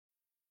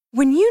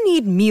When you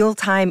need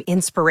mealtime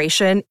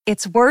inspiration,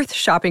 it's worth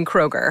shopping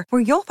Kroger,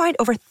 where you'll find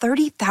over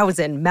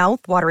 30,000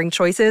 mouth-watering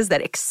choices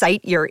that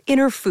excite your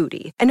inner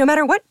foodie. And no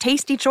matter what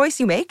tasty choice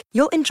you make,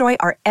 you'll enjoy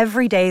our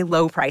everyday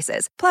low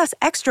prices, plus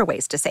extra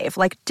ways to save,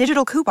 like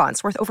digital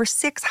coupons worth over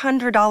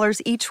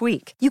 $600 each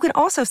week. You can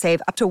also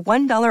save up to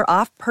 $1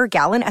 off per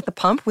gallon at the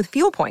pump with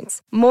fuel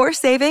points. More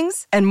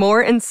savings and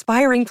more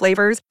inspiring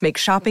flavors make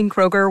shopping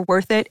Kroger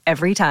worth it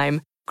every time.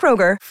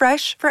 Kroger,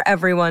 fresh for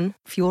everyone.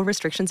 Fuel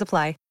restrictions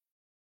apply.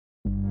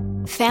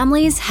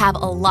 Families have a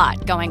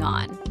lot going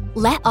on.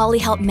 Let Ollie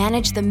help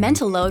manage the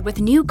mental load with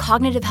new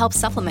cognitive help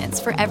supplements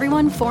for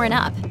everyone 4 and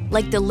up,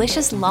 like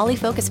delicious Lolly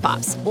Focus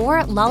Pops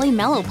or Lolly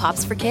Mellow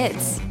Pops for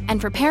kids.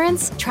 And for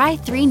parents, try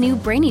 3 new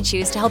Brainy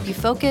Chews to help you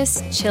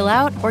focus, chill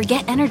out, or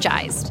get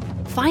energized.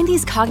 Find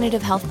these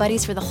cognitive health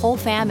buddies for the whole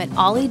fam at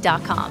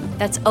ollie.com.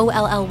 That's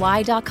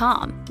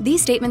OLLY.com.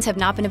 These statements have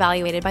not been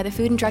evaluated by the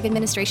Food and Drug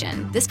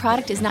Administration. This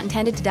product is not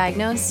intended to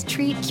diagnose,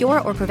 treat,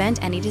 cure, or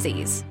prevent any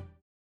disease.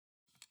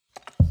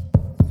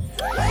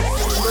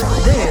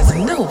 There's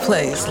no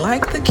place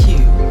like the Cube.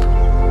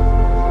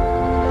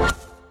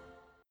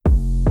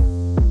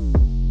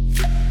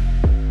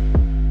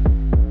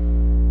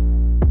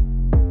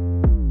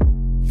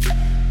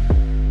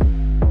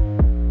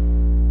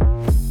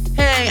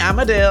 Hey, I'm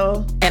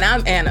Adele. And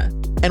I'm Anna.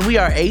 And we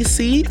are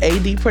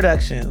ACAD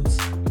Productions.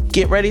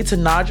 Get ready to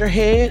nod your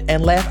head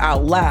and laugh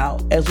out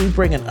loud as we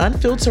bring an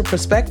unfiltered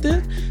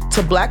perspective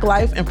to Black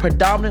life in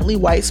predominantly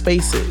white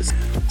spaces.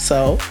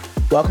 So,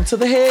 welcome to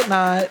the Head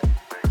Nod.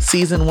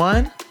 Season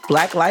 1,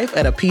 Black Life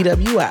at a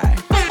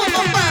PWI.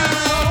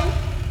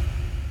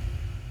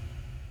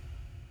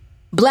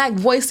 Black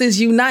voices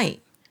unite.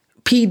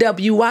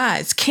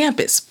 PWI's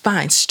campus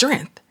finds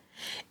strength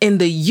in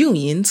the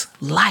union's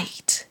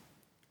light.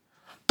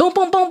 Boom,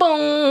 boom, boom,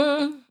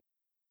 boom.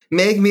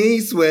 Make me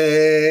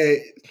sweat.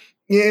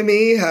 Get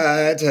me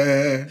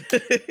hotter.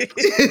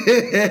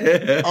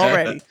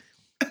 Already.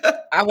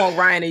 I want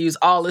Ryan to use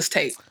all this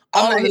tape.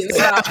 Ryan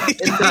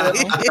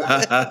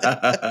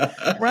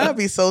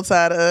be so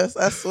tired of us,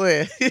 I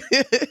swear.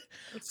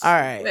 All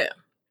right. Yeah.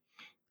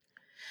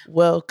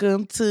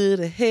 Welcome to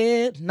the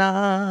Head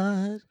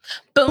Nod.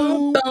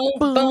 Boom, boom,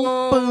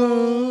 boom,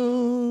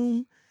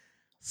 boom.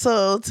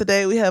 So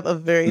today we have a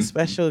very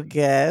special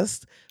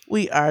guest.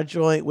 We are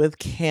joined with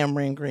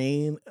Cameron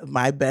Green,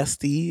 my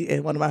bestie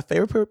and one of my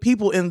favorite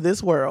people in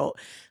this world.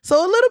 So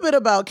a little bit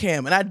about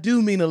Cam, and I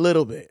do mean a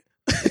little bit.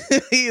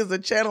 He is a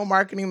channel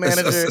marketing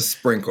manager. A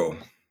sprinkle.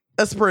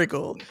 A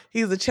sprinkle.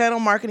 He's a channel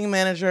marketing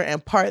manager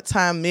and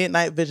part-time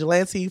midnight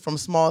vigilante from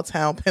small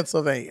town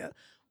Pennsylvania.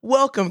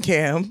 Welcome,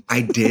 Cam.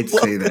 I did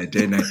say that,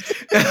 didn't I?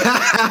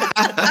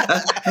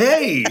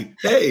 hey.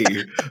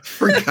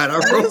 Forgot I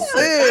wrote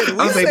that.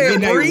 I was like,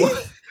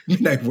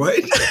 midnight what?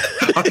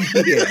 Oh,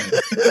 yeah.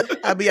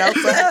 I be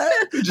outside.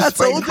 Just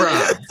fighting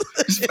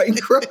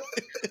crime.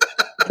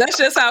 That's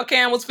just how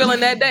Cam was feeling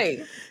that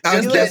day.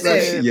 I'm here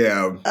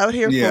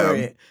for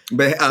it.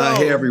 But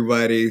hey,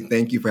 everybody.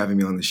 Thank you for having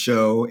me on the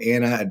show.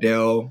 Anna,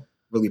 Adele,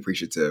 really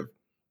appreciative.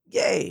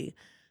 Yay.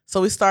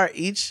 So we start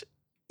each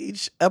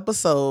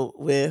episode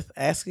with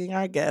asking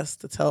our guests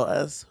to tell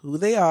us who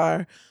they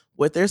are,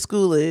 what their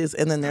school is,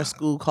 and then their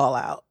school call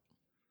out.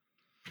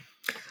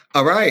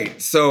 All right.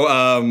 So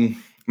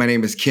my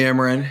name is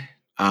Cameron.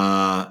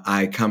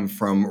 I come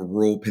from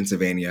rural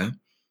Pennsylvania.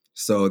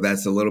 So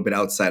that's a little bit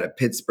outside of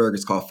Pittsburgh.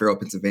 It's called Farrell,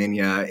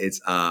 Pennsylvania.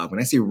 It's when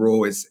I say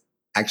rural, it's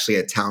actually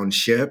a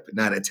township,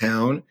 not a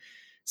town.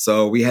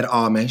 So we had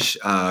Amish.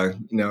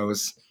 It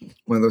was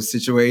one of those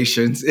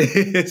situations.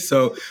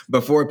 So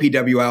before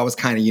PWI, I was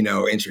kind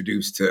of,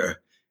 introduced to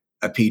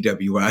a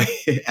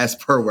PWI as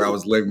per where I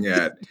was living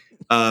at.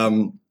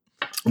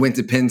 Went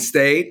to Penn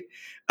State.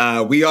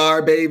 We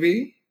are,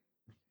 baby.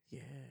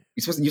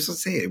 You're supposed to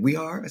say it. We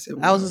are. I said.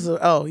 I was just.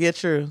 Oh, yeah,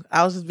 true.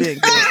 I was just being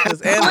good.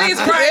 Please,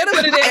 Brian,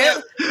 put it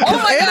in. Oh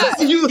my God!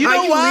 You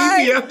know why?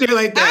 Leave me up there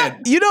like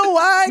that. You know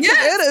why? Because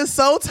Anna is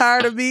so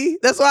tired of me.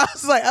 That's why I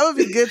was like, I'm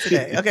gonna be good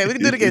today. Okay, we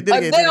can do it again.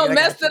 They don't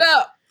messed it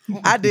up.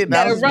 I did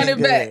not. Run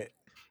it back.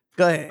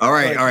 Go ahead. All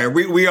right.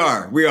 We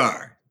are.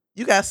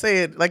 You gotta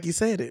say it like you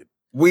said it.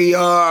 We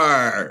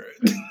are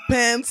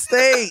Penn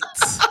State.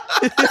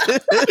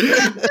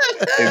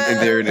 and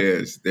there it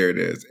is.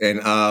 And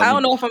I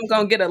don't know if I'm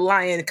gonna get a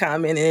lion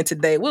comment in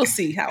today. We'll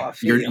see how I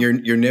feel.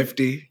 You're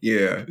nifty,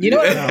 yeah. You know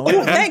what?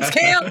 Ooh, thanks,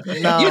 Cam.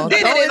 No, you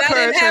did it. I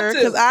didn't have to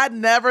because I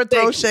never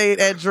throw shade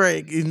at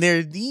Drake.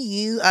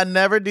 I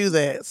never do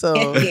that.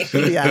 So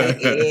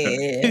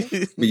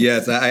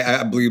yes,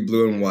 I bleed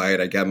blue and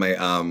white. I got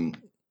my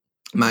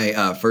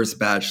my first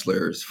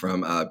bachelor's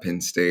from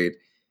Penn State.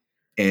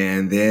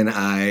 And then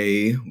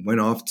I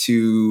went off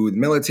to the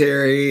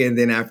military. And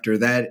then after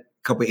that,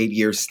 couple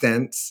 8-year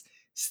stint,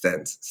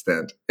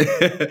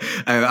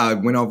 I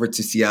went over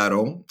to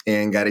Seattle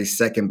and got a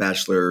second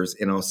bachelor's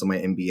and also my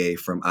MBA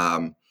from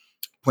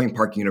Point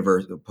Park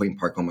University. Point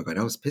Park, oh my God,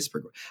 that was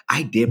Pittsburgh.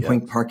 I did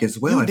Point Park as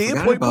well. You did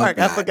Point Park.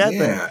 I forgot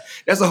that.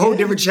 That's a whole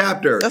different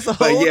chapter. That's a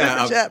whole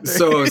different chapter.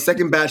 So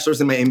second bachelor's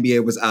and my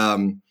MBA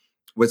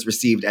was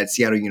received at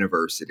Seattle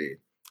University.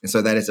 And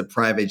so that is a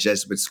private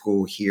Jesuit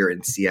school here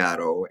in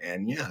Seattle.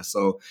 And yeah,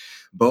 so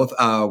both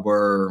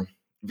were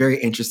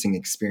very interesting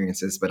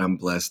experiences, but I'm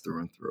blessed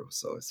through and through.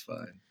 So it's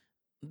fine.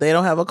 They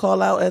don't have a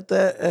call out at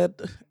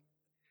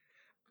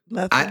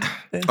nothing.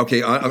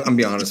 I'm gonna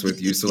be honest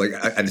with you. So like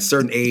at a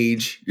certain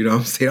age, you know what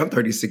I'm saying? I'm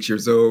 36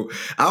 years old.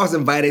 I was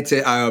invited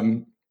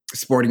to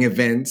sporting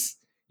events.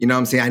 You know what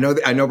I'm saying?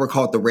 I know we're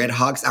called the Red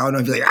Hawks. I don't know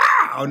if you're like,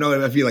 I don't know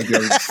if you like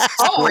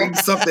spraying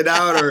something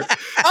out or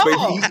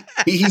but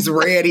he's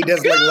red. He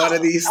does like a lot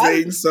of these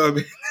things. So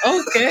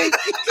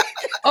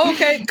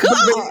Okay, cool.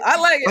 I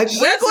like it.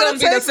 That's going to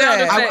be the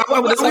sound effect. I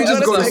would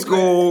just go to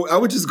school. I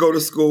would just go to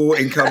school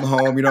and come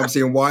home. You know what I'm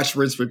saying? Watch,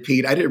 rinse,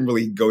 repeat. I didn't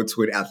really go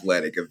to an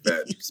athletic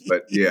event,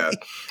 but yeah,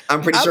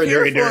 I'm pretty sure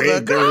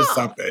there is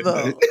something.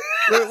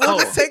 We'll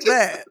just take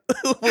that.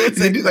 Like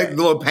the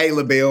little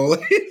Payla bill.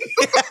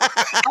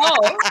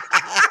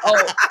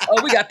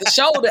 We got the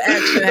shoulder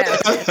action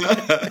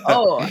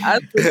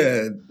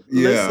happening.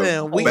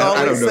 Listen, we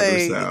always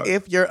say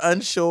if you're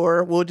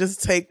unsure, we'll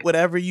just take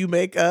whatever you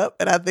make up,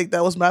 and I think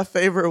that was my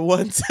favorite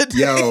one today.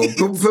 Yo,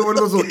 put one of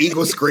those little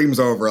eagle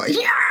screams over, like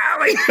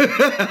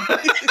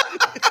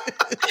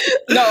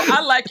No,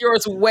 I like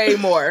yours way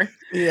more.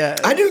 Yeah,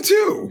 I do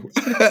too.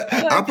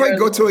 I'll probably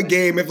go to a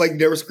game if like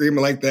they were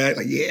screaming like that,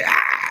 like yeah.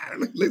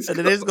 And then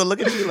they're just gonna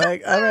look at you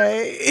like, all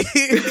right.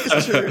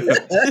 It's true.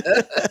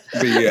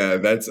 But yeah,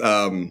 that's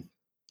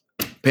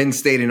Penn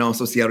State and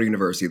also Seattle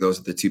University. Those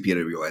are the two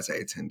PWIs I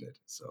attended.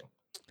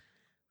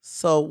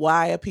 So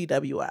why a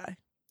PWI?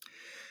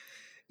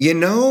 You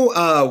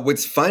know,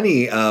 what's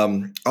funny,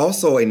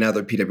 also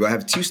another PWI, I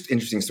have two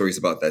interesting stories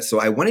about that. So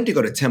I wanted to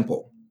go to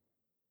Temple.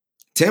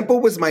 Temple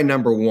was my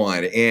number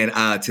one. And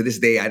to this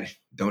day, I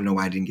don't know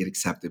why I didn't get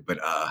accepted, but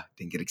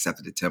didn't get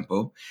accepted to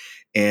Temple.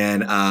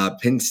 And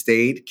Penn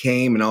State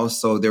came, and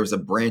also there was a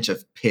branch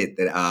of Pitt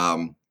that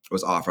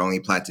was offered. I only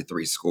applied to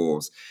 3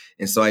 schools.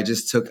 And so I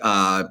just took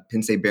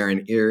Penn State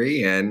Barron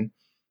Erie, and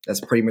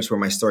that's pretty much where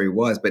my story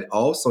was. But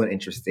also an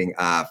interesting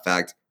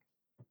fact.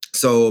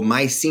 So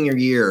my senior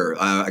year,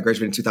 I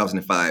graduated in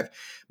 2005.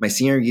 My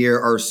senior year,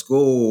 our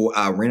school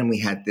randomly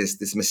had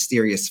this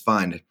mysterious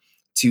fund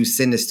to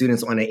send the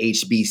students on an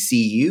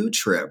HBCU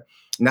trip.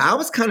 Now, I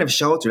was kind of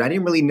sheltered. I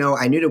didn't really know.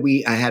 I knew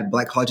that I had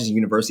Black colleges and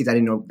universities. I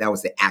didn't know that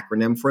was the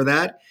acronym for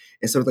that.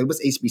 And so I was like,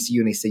 what's HBCU?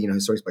 And they said,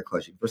 Historic Black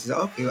Colleges and Universities.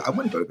 Okay, I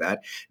want to go to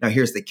that. Now,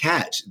 here's the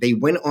catch. They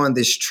went on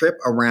this trip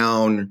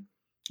around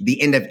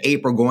the end of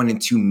April going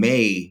into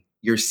May,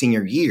 your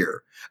senior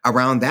year.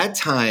 Around that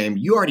time,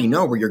 you already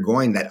know where you're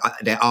going that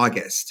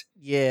August.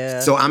 Yeah.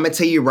 So I'm going to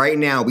tell you right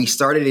now, we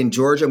started in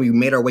Georgia. We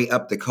made our way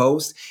up the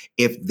coast.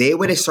 If they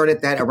would have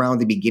started that around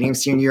the beginning of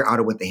senior year, I would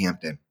have went to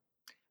Hampton.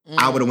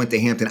 I would have went to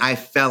Hampton. I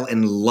fell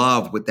in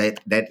love with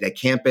that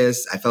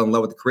campus. I fell in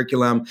love with the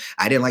curriculum.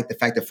 I didn't like the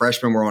fact that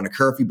freshmen were on a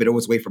curfew, but it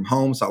was away from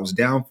home. So I was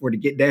down for it to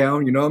get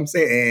down. You know what I'm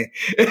saying?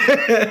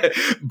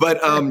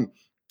 But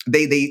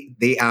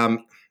they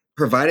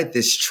provided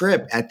this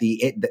trip at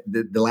the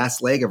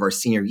last leg of our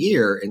senior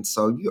year. And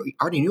so you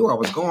already knew where I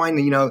was going.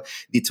 And,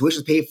 the tuition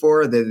was paid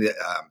for. The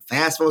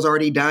FAFSA was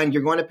already done.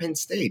 You're going to Penn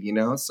State,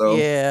 So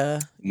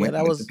that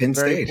was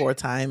very poor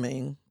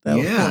timing. That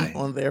was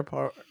on their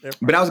part.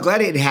 But I was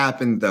glad it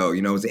happened, though.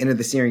 It was the end of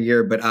the senior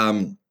year. But I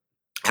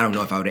don't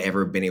know if I would have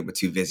ever been able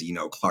to visit,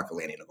 Clark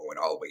Atlanta, going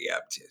all the way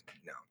up to,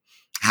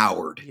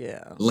 Howard,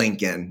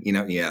 Lincoln,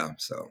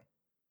 So,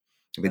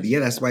 but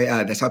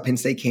that's how Penn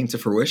State came to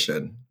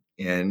fruition.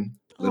 And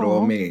little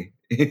old me.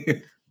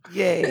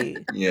 Yay.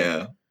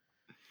 Yeah.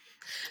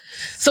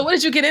 So what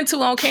did you get into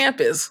on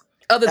campus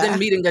other than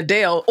meeting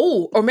Adele?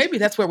 Oh, or maybe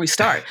that's where we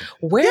start.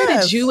 Where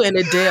did you and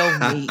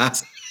Adele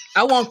meet?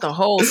 I want the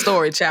whole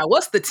story, child.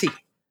 What's the tea?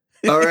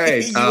 All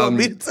right. You want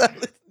me to tell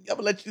it? I'm going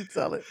to let you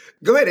tell it.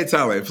 Go ahead and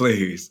tell it,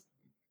 please.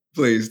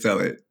 Please tell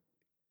it.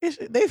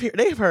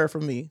 They've heard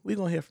from me. We're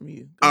going to hear from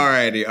you. All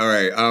righty. All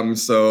right.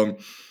 So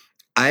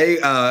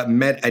I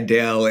met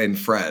Adele in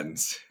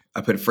Friends. I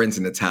put Friends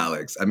in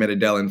italics. I met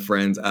Adele and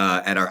Friends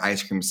at our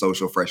ice cream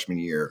social freshman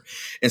year.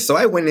 And so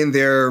I went in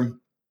there a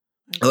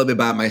little bit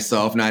by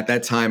myself. Now, at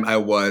that time, I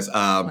was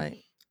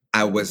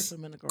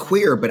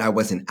queer, but I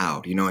wasn't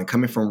out, and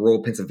coming from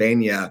rural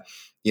Pennsylvania,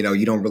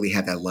 you don't really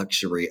have that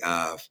luxury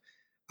of,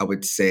 I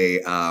would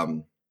say,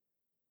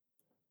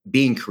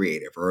 being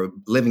creative or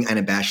living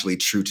unabashedly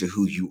true to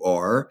who you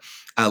are,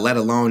 let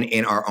alone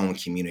in our own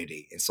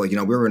community. And so, we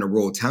were in a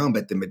rural town,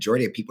 but the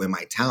majority of people in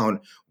my town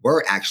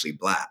were actually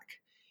Black.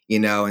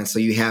 And so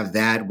you have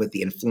that with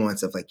the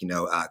influence of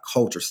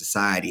culture,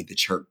 society, the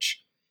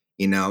church,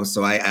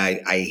 so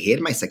I hid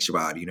my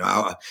sexuality.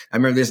 I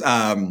remember this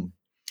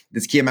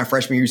kid my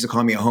freshman year used to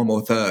call me a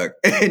homo thug.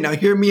 Now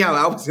hear me out.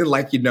 I was in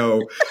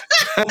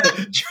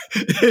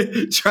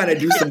trying to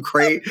do some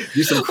crazy,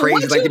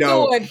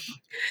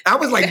 I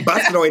was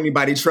busting on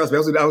anybody. Trust me.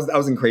 I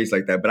was in crazy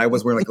like that, but I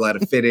was wearing a lot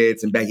of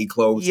Fittits and baggy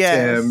clothes,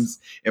 Timbs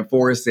and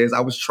Forrests. I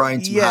was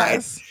trying to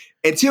hide.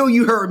 until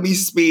you heard me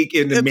speak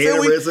in the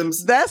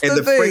mannerisms that's and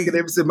the thing.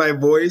 fricatives in my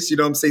voice, you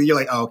know what I'm saying? You're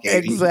like, oh, okay.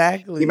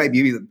 Exactly. He might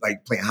be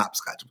like playing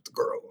hopscotch with the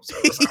girls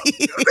or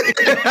something.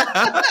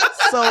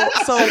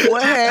 So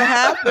what had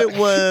happened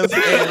was,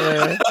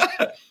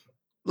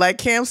 like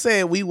Cam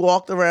said, we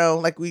walked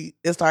around like we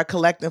started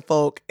collecting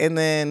folk and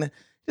then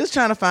just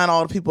trying to find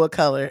all the people of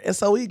color. And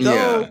so we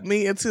go,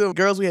 me and two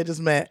girls we had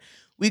just met,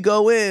 we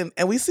go in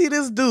and we see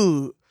this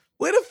dude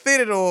with a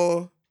fitted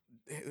on,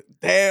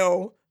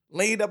 down,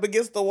 leaned up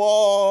against the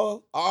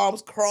wall,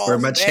 arms crossed.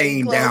 With my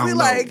chain down low,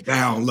 like,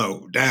 down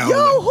low.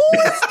 Yo, who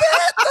is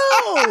that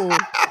though?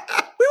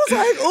 We was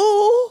like,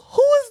 ooh,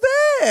 who is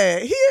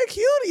that? He a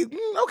cutie.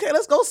 Okay,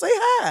 let's go say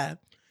hi.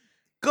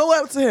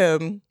 Go up to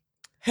him.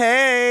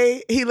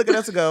 Hey. He look at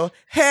us and go,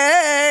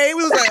 hey.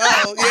 We was like,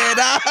 oh, yeah,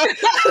 nah.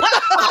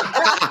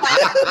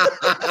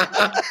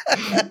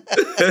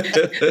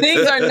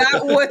 Things are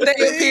not what they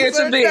appear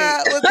to be.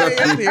 Not what they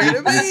appear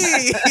to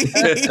be.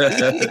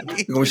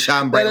 You're gonna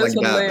shine bright like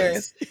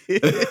diamonds.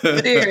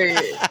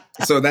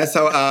 So that's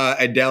how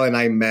Adele and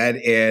I met,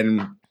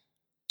 and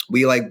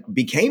we like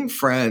became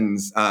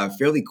friends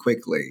fairly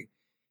quickly.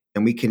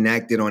 And we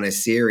connected on a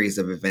series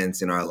of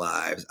events in our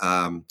lives.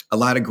 A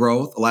lot of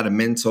growth, a lot of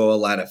mental, a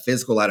lot of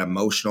physical, a lot of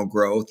emotional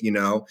growth, you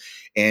know.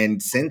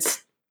 And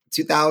since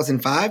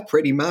 2005,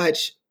 pretty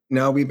much, you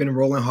know, we've been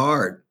rolling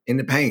hard in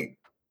the paint.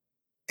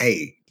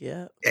 Hey.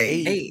 Yeah.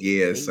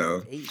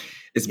 So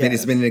it's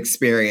been an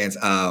experience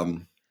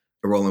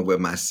rolling with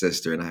my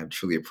sister, and I'm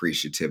truly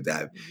appreciative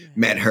that I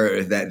met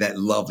her that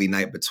lovely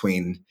night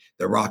between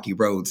the rocky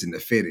roads and the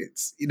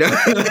Fittits, you know.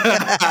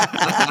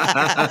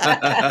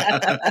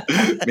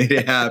 Made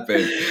it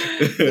happen.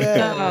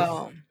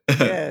 Oh,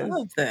 I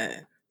love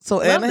that.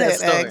 So Anna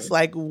had asked,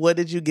 like, what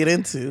did you get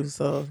into?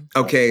 So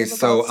okay,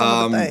 so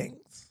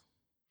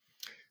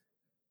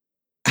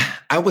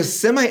I was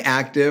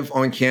semi-active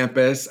on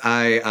campus.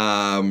 I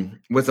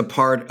was a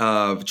part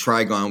of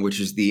Trigon, which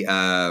is the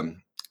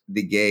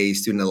Gay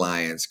Student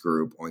Alliance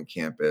group on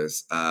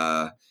campus.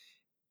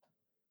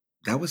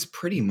 That was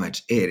pretty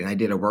much it. And I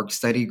did a work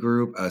study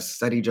group, a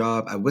study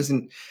job. I would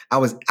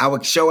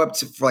show up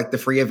for like the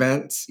free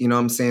events, you know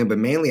what I'm saying? But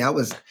mainly I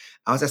was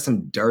at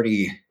some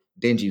dirty,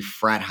 dingy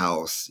frat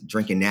house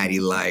drinking Natty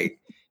Light,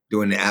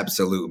 doing the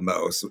absolute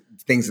most,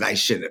 things that I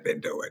shouldn't have been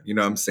doing, you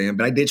know what I'm saying?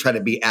 But I did try to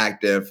be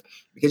active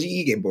because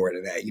you get bored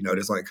of that. You know,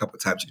 there's only a couple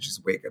of times you can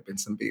just wake up in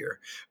some beer.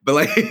 But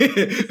like,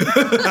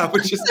 I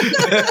would just,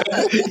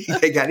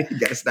 you got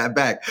to snap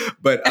back.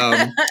 But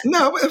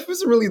no, it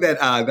wasn't really that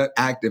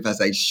active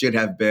as I should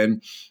have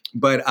been.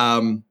 But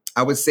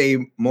I would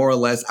say more or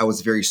less I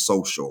was very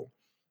social.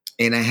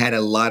 And I had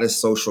a lot of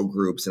social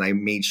groups, and I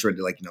made sure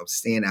to like, you know,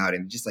 stand out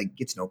and just like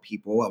get to know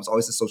people. I was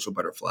always a social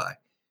butterfly.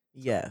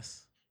 Yes.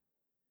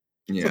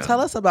 Yeah. So tell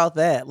us about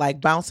that,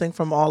 like bouncing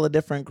from all the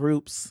different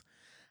groups.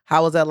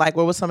 How was that like?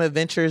 What were some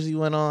adventures you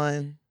went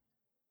on?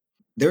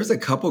 There's a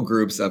couple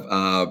groups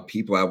of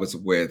people I was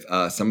with.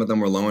 Some of them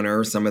were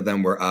loners. Some of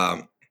them were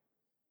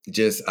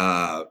just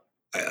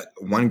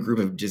one group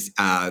of just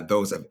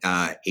those of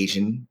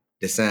Asian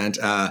descent.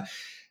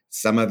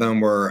 Some of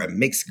them were a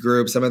mixed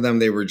group. Some of them,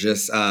 they were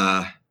just,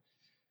 I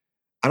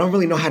don't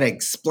really know how to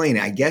explain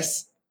it. I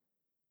guess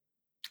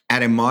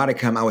at a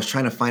modicum, I was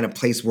trying to find a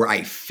place where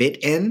I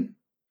fit in.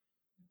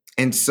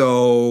 And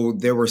so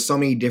there were so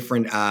many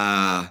different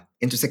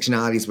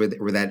intersectionalities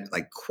where that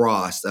like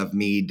crossed of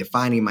me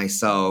defining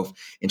myself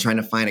and trying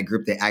to find a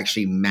group that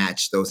actually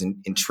matched those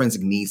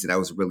intrinsic needs that I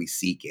was really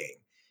seeking,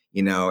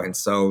 you know? And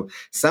so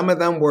some of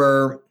them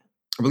were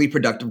really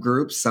productive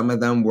groups. Some of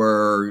them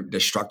were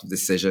destructive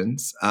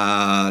decisions.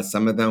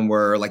 Some of them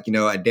were like, you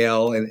know,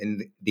 Adele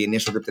and the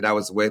initial group that I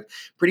was with,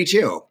 pretty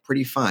chill,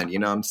 pretty fun, you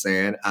know what I'm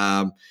saying?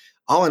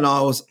 All in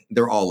all,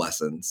 they're all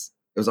lessons.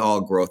 It was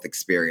all growth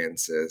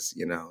experiences,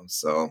 you know?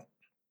 So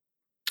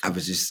I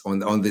was just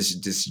on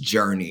this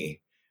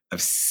journey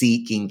of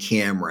seeking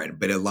Cameron,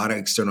 but a lot of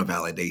external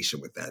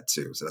validation with that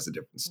too. So that's a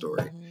different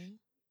story.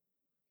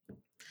 Mm-hmm.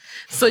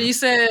 So you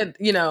said,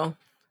 you know,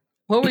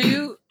 what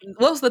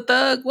was the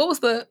thug? What was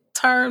the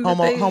term?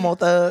 Homo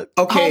thug.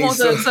 Okay. Homo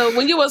thug. So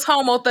when you was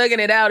homo thugging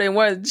it out and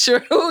weren't sure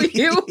who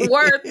you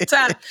were at the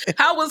time,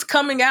 how was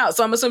coming out?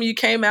 So I'm assuming you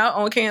came out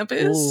on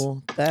campus.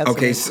 Ooh, that's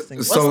okay. What's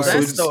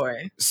that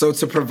story? So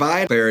to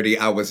provide clarity,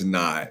 I was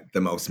not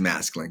the most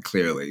masculine,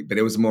 clearly, but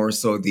it was more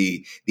so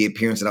the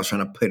appearance that I was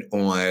trying to put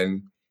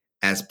on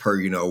as per,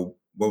 you know,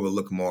 what would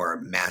look more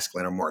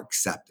masculine or more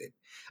accepted.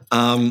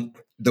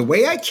 The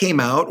way I came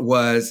out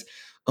was,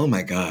 oh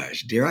my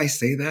gosh, dare I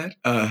say that?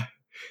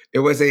 It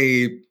was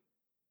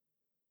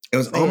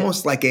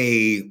almost like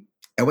I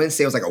wouldn't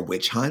say it was like a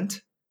witch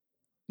hunt,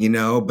 you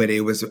know, but it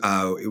was,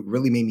 it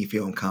really made me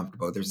feel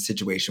uncomfortable. There's a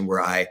situation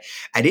where I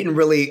didn't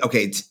really,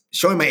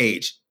 showing my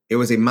age, it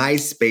was a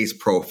MySpace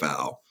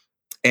profile.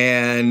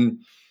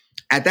 And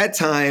at that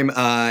time,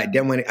 I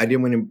didn't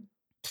want to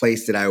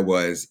place that I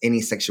was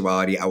any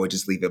sexuality. I would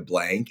just leave it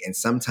blank. And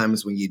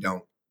sometimes when you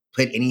don't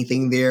put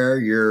anything there,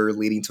 you're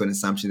leading to an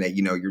assumption that,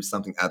 you know, you're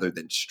something other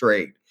than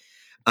straight.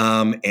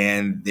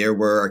 And there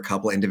were a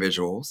couple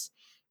individuals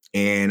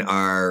in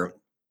our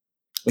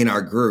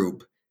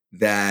group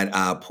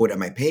that pulled up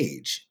my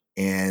page.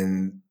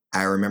 And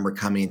I remember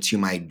coming into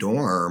my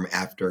dorm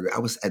after I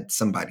was at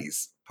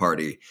somebody's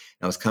party.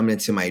 I was coming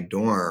into my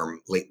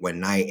dorm late one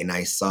night and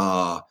I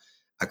saw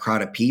a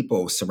crowd of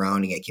people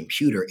surrounding a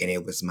computer, and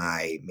it was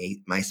my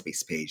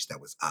MySpace page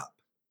that was up.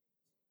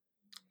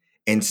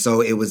 And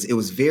so it was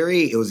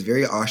very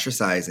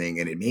ostracizing,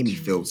 and it made me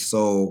feel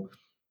so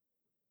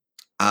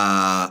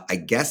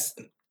I guess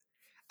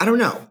I don't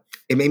know.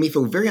 It made me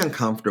feel very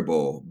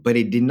uncomfortable, but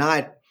it did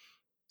not.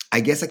 I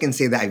guess I can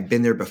say that I've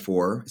been there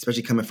before,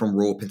 especially coming from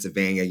rural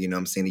Pennsylvania. You know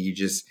what I'm saying? That you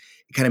just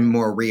kind of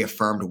more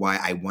reaffirmed why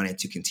I wanted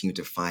to continue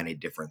to find a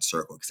different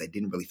circle, because I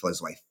didn't really feel as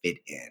though I fit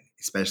in,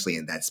 especially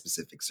in that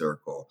specific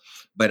circle.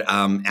 But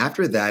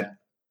after that,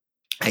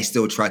 I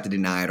still tried to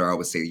deny it, or I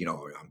would say,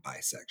 I'm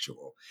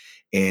bisexual.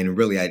 And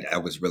really, I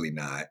was really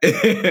not.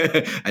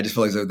 I just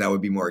felt as though that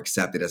would be more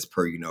accepted as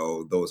per,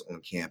 those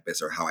on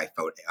campus, or how I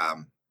felt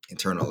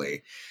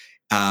internally.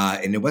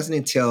 And it wasn't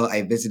until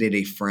I visited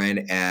a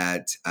friend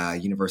at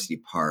University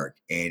Park,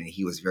 and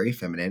he was very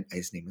feminine.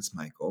 His name is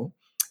Michael,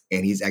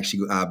 and he's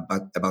actually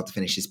about to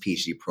finish his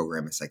PhD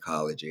program in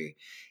psychology.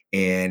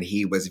 And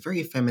he was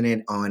very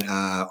feminine on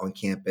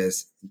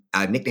campus.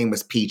 Nickname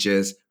was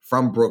Peaches,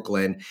 from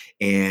Brooklyn,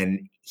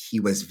 and he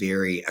was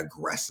very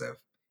aggressive,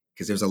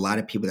 because there's a lot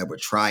of people that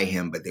would try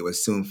him, but they would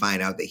soon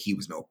find out that he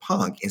was no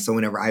punk. And so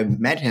whenever I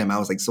met him, I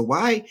was like, so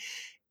why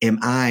am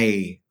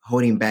I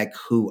holding back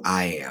who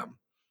I am?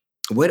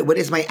 What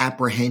is my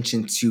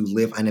apprehension to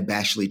live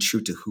unabashedly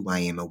true to who I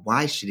am, and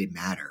why should it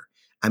matter?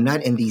 I'm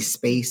not in these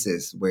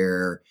spaces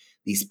where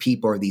these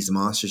people or these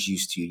monsters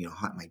used to,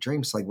 haunt my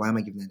dreams. Like, why am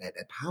I giving that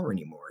power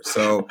anymore?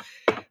 So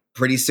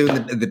pretty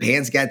soon the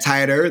pants got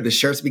tighter, the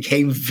shirts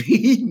became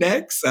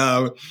V-necks.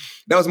 That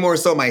was more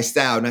so my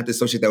style, not to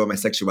associate that with my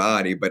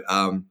sexuality. But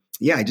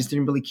yeah, I just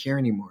didn't really care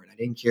anymore. And I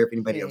didn't care if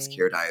anybody else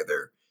cared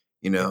either,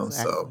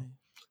 Exactly. So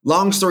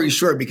long story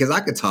short, because I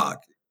could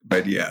talk,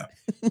 but yeah.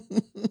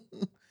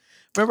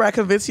 Remember, I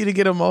convinced you to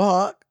get a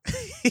mohawk?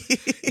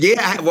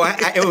 Yeah,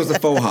 it was a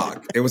faux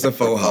hawk. It was a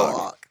faux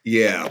hawk.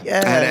 Yeah.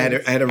 Yes.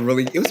 I had a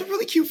really, it was a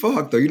really cute faux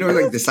hawk though.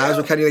 Like the sides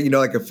were kind of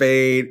like a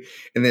fade.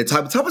 And the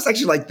top was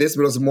actually like this,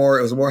 but it was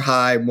more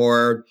high,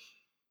 more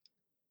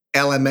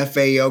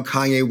LMFAO,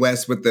 Kanye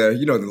West with the,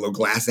 the little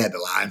glass that had the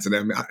lines in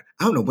them. I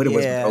don't know what it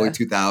was in the early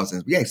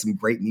 2000s. We had some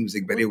great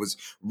music, but it was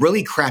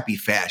really crappy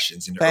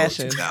fashions in the early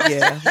 2000s.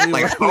 Yeah.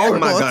 Oh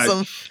my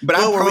God. But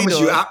I promise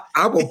you,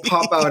 I will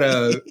pop out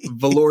a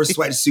velour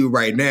sweatsuit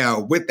right now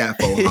with that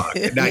faux hawk.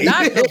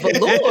 Not the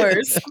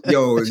velours.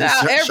 Yo,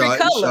 every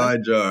color.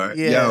 Jar.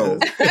 Yo.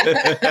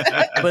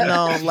 But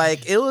no,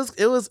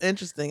 it was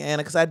interesting,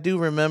 Anna, because I do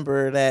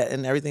remember that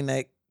and everything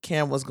that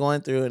Cam was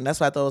going through, and that's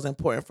why I thought it was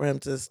important for him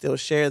to still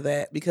share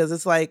that, because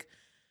it's like,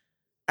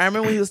 I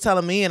remember when he was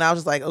telling me, and I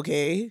was just like,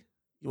 okay,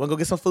 you want to go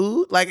get some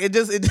food? Like, it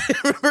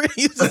remember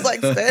he was just like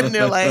standing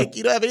there like,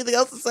 you don't have anything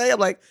else to say? I'm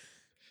like,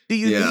 do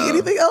you need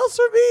anything else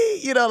from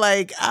me?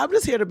 I'm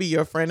just here to be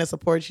your friend and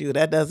support you.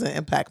 That doesn't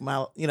impact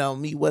my,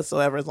 me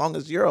whatsoever, as long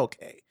as you're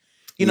okay.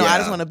 I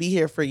just want to be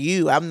here for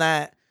you. I'm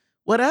not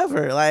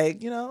whatever.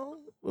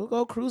 We'll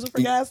go cruising for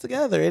guys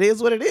together. It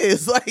is what it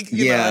is. I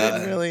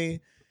didn't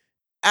really.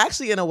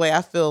 Actually, in a way,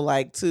 I feel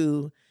like,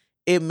 too,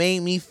 it made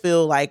me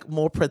feel like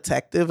more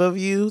protective of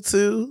you,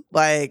 too.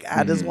 I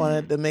just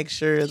wanted to make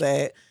sure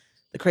that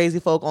the crazy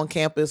folk on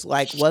campus,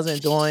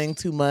 wasn't doing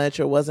too much,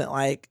 or wasn't,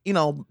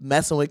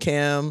 messing with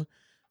Kim.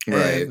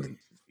 Right. And,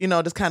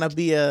 just kind of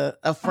be a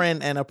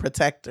friend and a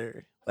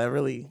protector. That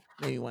really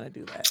made me want to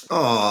do that.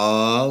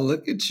 Aw,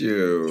 look at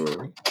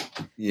you.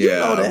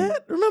 Yeah. You know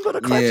that. Remember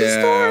the crutches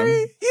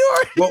story? You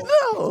already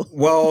know.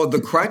 Well,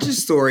 the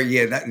crutches story,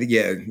 yeah.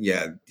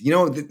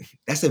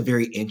 That's a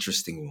very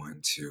interesting one,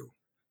 too.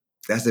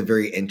 That's a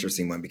very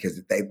interesting one, because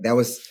it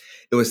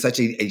was such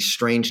a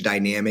strange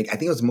dynamic. I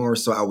think it was more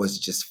so I was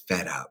just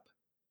fed up.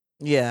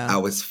 Yeah. I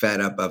was fed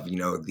up of,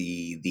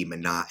 the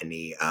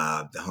monotony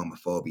of the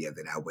homophobia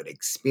that I would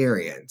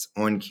experience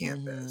on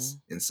campus.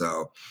 Mm-hmm. And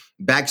so,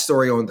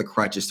 backstory on the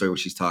crutches story, what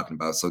she's talking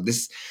about. So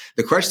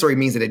the crutch story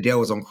means that Adele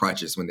was on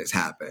crutches when this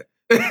happened.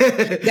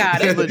 Got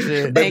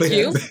it. Thank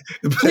you.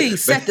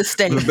 Please set the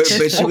stage. But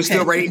she was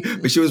still ready.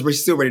 But she was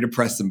still ready to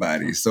press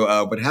somebody.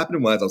 So what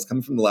happened was, I was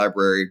coming from the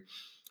library,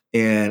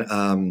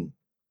 and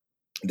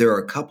there were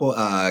a couple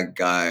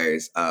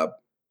guys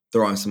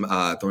throwing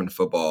the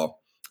football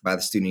by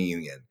the student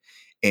union.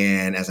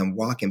 And as I'm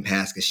walking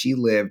past, because she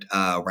lived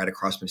right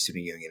across from the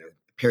student union,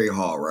 Perry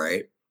Hall,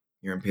 right?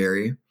 You're in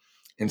Perry.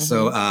 And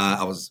so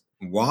I was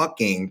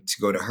walking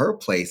to go to her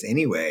place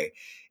anyway,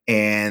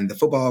 and the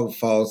football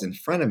falls in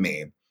front of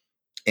me.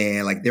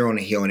 And they're on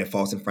a hill and it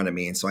falls in front of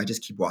me. And so I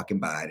just keep walking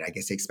by. And I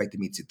guess they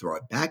expected me to throw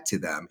it back to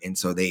them. And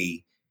so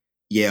they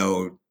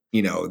yelled,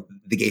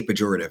 the gay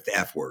pejorative, the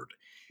F word.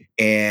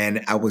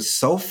 And I was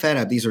so fed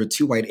up. These are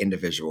two white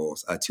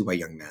individuals, two white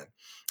young men.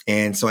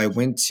 And so I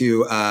went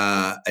to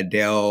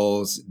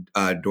Adele's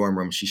dorm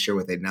room. She shared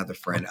with another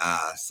friend,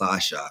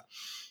 Sasha.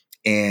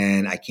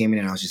 And I came in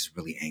and I was just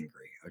really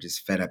angry. I was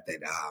just fed up that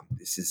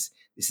this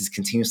this has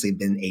continuously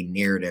been a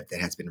narrative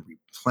that has been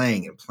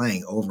replaying and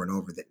playing over and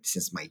over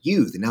since my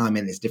youth. And now I'm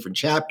in this different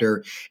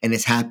chapter, and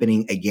it's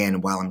happening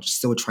again while I'm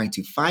still trying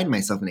to find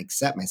myself and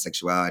accept my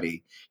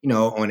sexuality,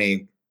 on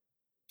a,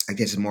 I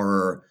guess,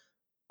 more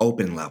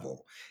open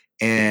level.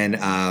 And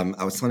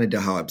I was telling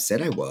Adele how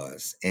upset I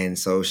was. And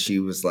so she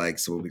was like,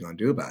 so what are we going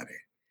to do about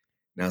it?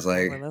 And I was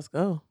like, well, let's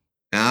go.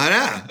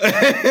 Nah.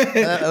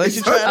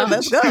 Let's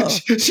go.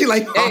 She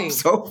like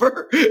hops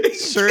over.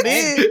 Sure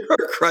did.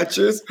 Her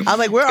crutches. I was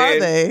like, where are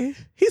they?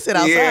 He said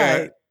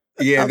outside.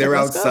 Yeah, they're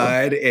like,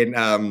 outside.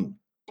 And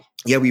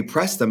we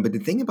pressed them. But the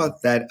thing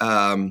about that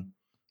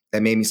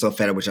that made me so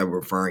fed up, which I'm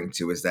referring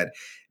to, is that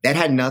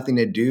had nothing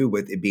to do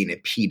with it being a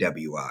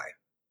PWI.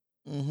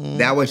 Mm-hmm.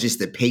 That was just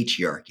the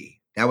patriarchy.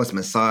 That was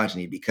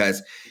misogyny,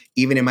 because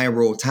even in my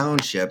rural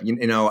township,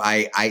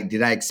 I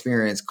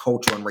experience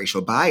cultural and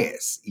racial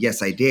bias.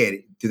 Yes, I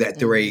did.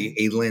 Through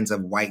a lens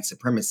of white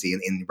supremacy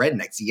and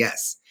rednecks.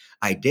 Yes,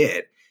 I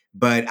did.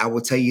 But I will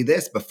tell you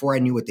this, before I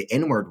knew what the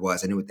N-word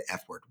was, I knew what the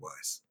F-word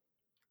was.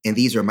 And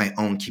these are my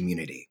own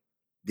community.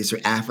 These are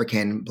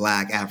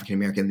Black, African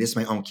American. This is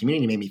my own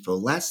community, made me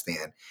feel less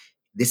than.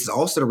 This is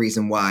also the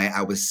reason why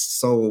I was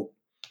so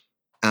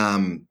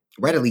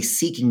readily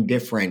seeking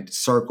different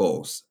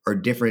circles or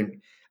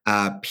different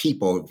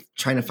people,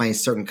 trying to find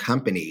certain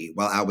company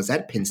while I was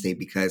at Penn State,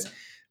 because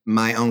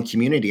my own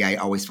community, I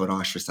always felt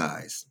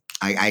ostracized.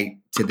 I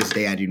to this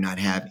day, I do not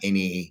have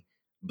any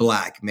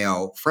Black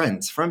male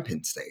friends from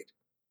Penn State.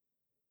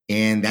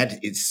 And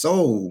that is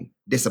so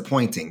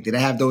disappointing. Did I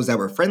have those that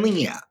were friendly?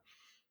 Yeah.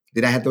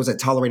 Did I have those that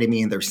tolerated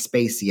me in their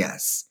space?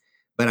 Yes.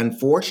 But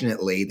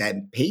unfortunately,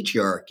 that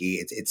patriarchy,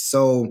 it's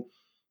so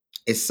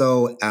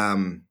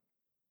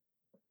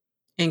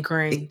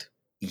ingrained.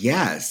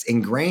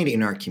 Ingrained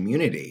in our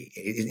community.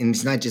 And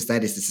it's not just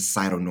that, it's the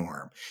societal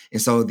norm.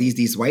 And so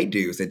these white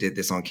dudes that did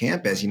this on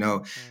campus,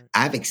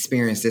 I've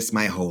experienced this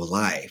my whole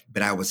life,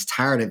 but I was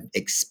tired of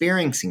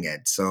experiencing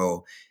it.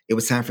 So it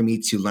was time for me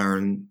to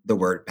learn the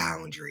word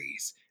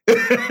boundaries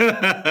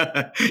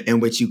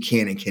and what you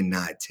can and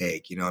cannot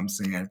take, you know what I'm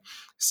saying?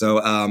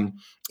 So,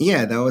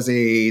 that was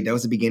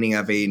the beginning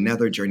of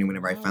another journey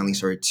whenever I finally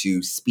started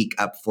to speak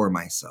up for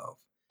myself.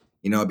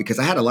 Because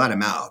I had a lot of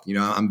mouth,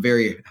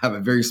 I have a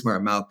very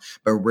smart mouth,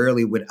 but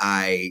rarely would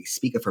I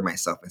speak up for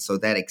myself. And so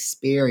that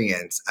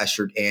experience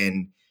ushered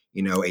in,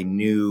 a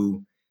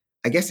new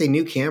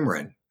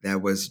Cameron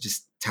that was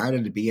just tired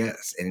of the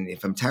BS. And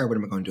if I'm tired, what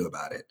am I going to do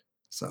about it?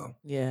 So,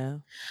 yeah.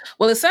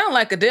 Well, it sounded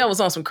like Adele was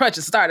on some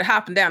crutches, started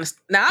hopping down.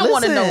 Now, I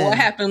want to know what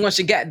happened when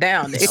she got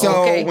down there.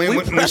 So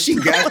when she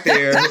got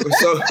there,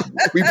 so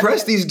we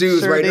pressed these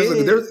dudes, right?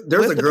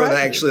 There's a girl that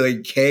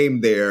actually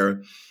came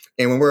there.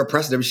 And when we were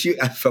pressing them,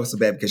 I felt so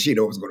bad because she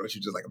knew what was going on. She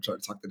was just like, I'm trying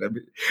to talk to them.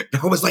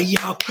 And I was like,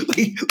 yo,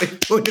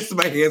 like put this in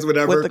my hands,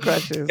 whatever. With the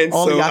crutches. And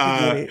Only y'all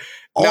can get it.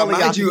 Only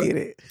y'all can get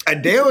it.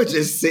 Adele was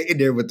just sitting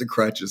there with the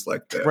crutches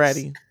like this.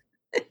 Ready.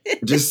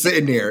 Just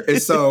sitting there. And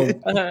so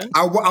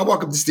I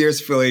walk up the stairs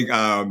feeling,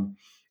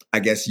 I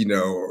guess,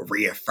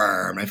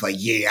 reaffirmed. I feel like,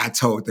 yeah, I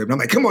told them. And I'm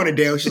like, come on,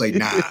 Adele. She's like,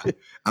 nah,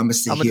 I'm going to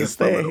sit here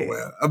for a little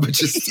while. I'm going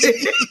to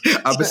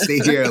stay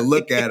here and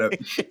look at him.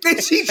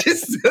 And she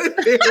just stood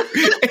there.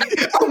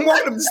 I'm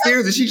walking up the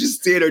stairs and she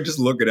just stayed there just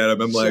looking at him.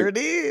 I'm like, sure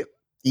did.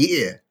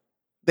 Yeah.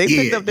 They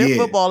picked up their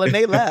football and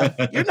they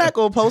left. You're not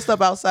going to post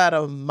up outside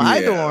of my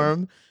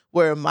dorm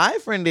where my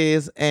friend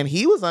is and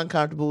he was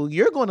uncomfortable.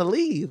 You're going to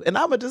leave and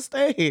I'm going to just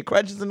stay here,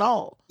 crutches and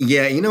all.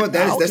 Yeah, you know what?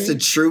 That's the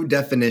true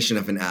definition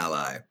of an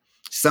ally.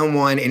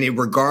 Someone, and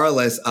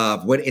regardless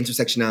of what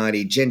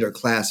intersectionality, gender,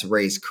 class,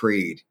 race,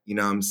 creed, you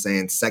know what I'm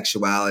saying,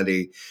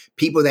 sexuality,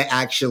 people that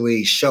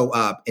actually show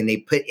up and they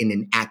put in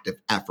an active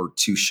effort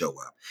to show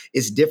up.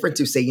 It's different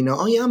to say,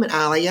 oh yeah, I'm an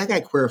ally. Yeah, I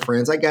got queer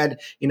friends. I got,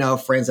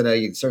 friends that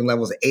are certain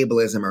levels of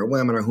ableism or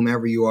women or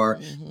whomever you are.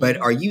 Mm-hmm. But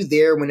are you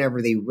there whenever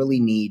they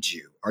really need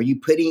you? Are you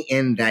putting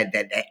in that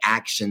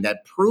action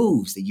that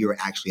proves that you're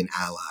actually an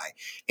ally?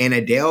 And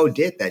Adele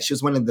did that. She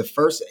was one of the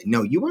first.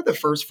 No, you were the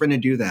first friend to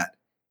do that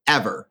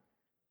ever.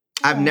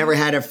 I've never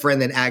had a friend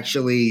that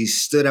actually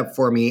stood up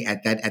for me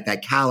at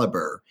that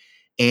caliber,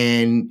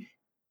 and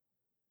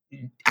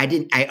I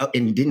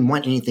didn't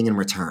want anything in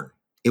return.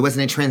 It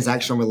wasn't a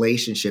transactional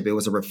relationship. It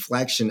was a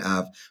reflection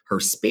of her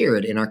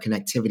spirit and our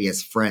connectivity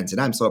as friends. And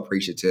I'm so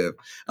appreciative.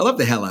 I love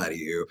the hell out of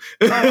you.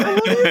 We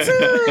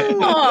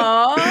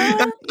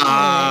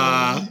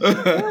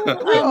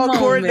all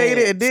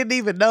coordinated and didn't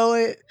even know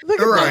it.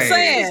 Look at what I'm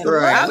saying.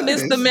 Right. I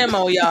missed the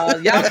memo,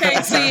 y'all. Y'all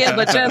can't see it,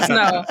 but just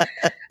know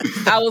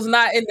I was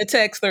not in the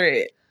text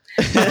thread.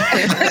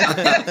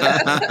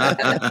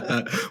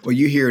 Well,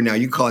 you here now.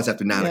 You call us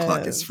after 9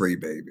 o'clock. It's free,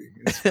 baby.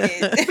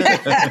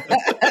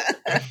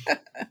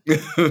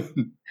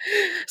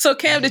 So,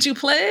 Cam, did you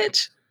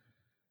pledge?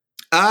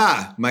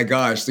 My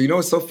gosh. So,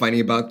 what's so funny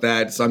about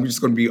that? So, I'm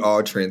just going to be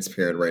all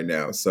transparent right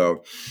now.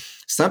 So,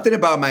 something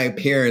about my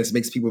appearance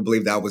makes people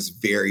believe that I was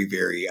very,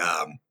 very,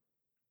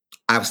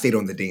 I've stayed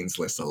on the dean's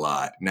list a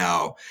lot.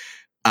 Now,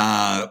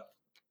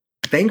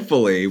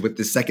 thankfully, with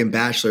the second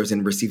bachelor's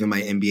and receiving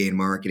my MBA in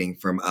marketing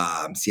from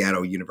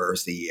Seattle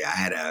University, I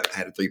had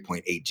a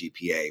 3.8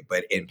 GPA.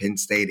 But in Penn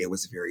State, it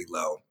was very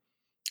low.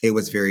 It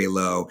was very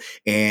low.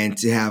 And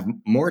to have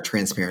more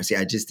transparency,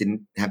 I just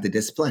didn't have the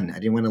discipline. I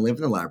didn't want to live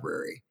in the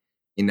library.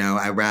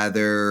 I'd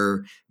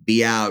rather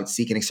be out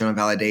seeking external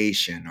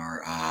validation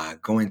or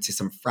going to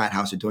some frat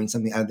house or doing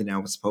something other than I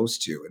was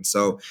supposed to. And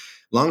so,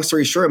 long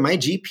story short, my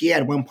GPA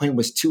at one point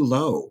was too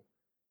low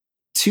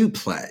to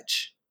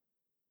pledge.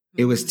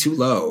 It was too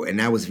low, and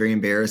that was very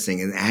embarrassing.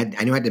 And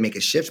I knew I had to make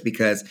a shift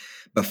because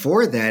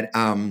before that,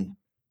 I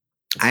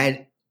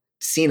had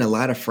seen a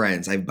lot of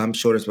friends. I've bumped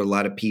shoulders with a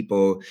lot of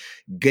people,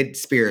 good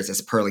spirits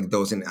as per like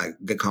those in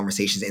good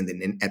conversations. And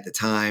then at the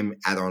time,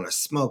 either on a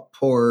smoke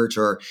porch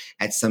or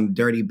at some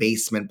dirty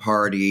basement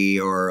party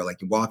or like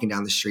walking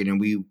down the street, and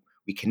we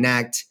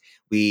connect,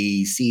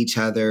 we see each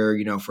other,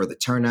 for the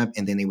turn up,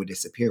 and then they would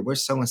disappear.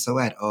 Where's so-and-so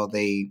at? Oh,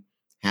 they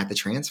had to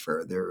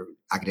transfer their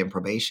academic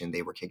probation.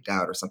 They were kicked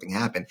out or something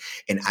happened.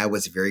 And that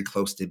was very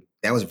close to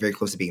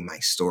being my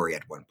story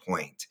at one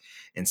point.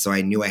 And so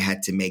I knew I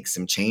had to make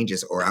some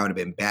changes or I would have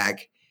been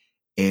back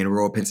in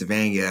rural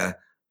Pennsylvania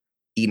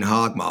eating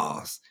hog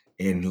maws.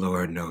 And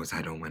Lord knows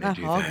I don't want to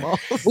do that.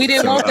 We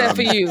didn't want that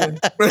for you.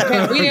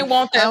 We didn't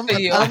want that for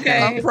you.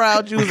 Okay. I'm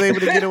proud you was able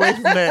to get away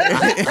from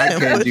that. I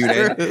couldn't do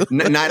that.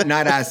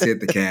 Not I said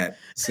the cat.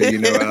 So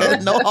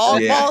no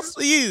hog maws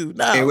for you.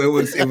 No. It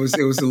was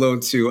a little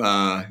too.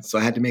 So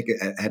I had to make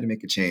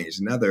a change.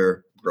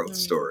 Another growth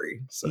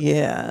story. So.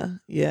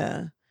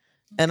 Yeah.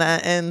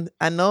 And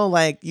I know,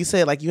 like you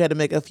said, like you had to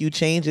make a few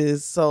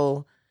changes.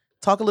 So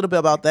talk a little bit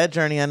about that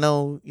journey. I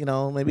know,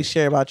 maybe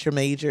share about your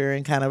major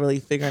and kind of really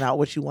figuring out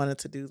what you wanted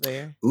to do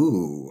there.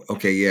 Ooh,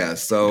 okay, yeah.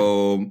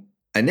 So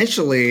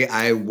initially,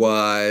 I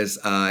was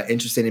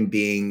interested in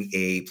being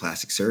a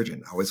plastic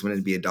surgeon. I always wanted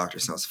to be a doctor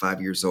since I was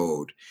 5 years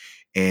old.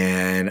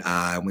 And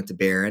I went to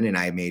Barron and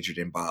I majored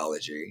in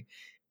biology.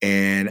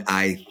 And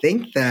I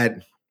think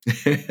that,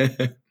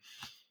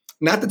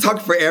 not to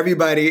talk for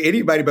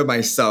anybody but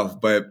myself,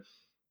 but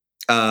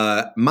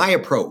my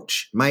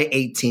approach, my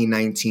 18,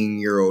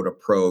 19-year-old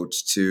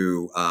approach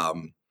to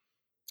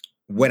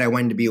what I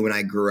wanted to be when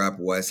I grew up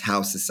was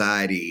how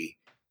society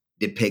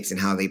depicts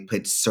and how they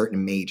put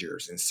certain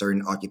majors and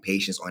certain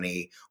occupations on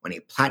a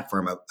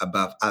platform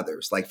above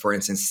others. Like, for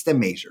instance,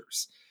 STEM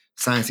majors,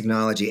 science,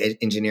 technology,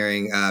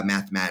 engineering,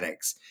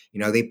 mathematics.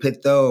 They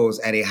put those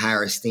at a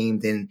higher esteem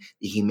than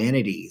the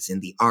humanities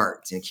and the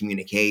arts and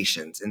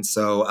communications. And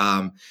so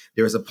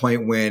there was a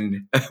point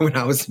when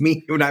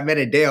I met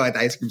Adele at the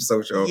ice cream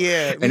social,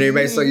 and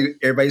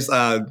everybody's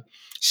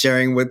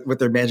sharing what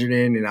they're majoring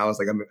in, and I was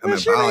like, I'm in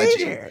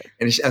biology. And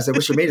I said,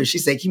 "What's your major?" She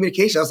said,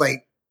 "Communication." I was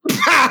like.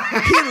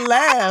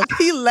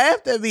 He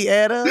laughed at me,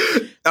 Anna.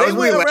 I was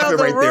really laughing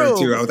right there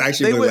too. I was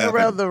actually really laughing. They went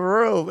around the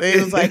room. And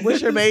it was like,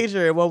 "What's your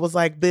major?" And one was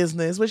like,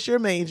 "Business." "What's your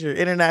major?"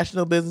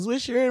 "International business."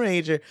 "What's your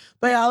major?"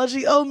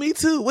 "Biology." "Oh, me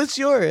too." "What's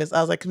yours?" I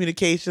was like,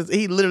 "Communications." And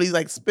he literally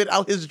like spit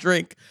out his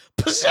drink,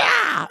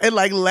 and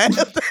like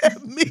laughed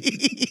at me.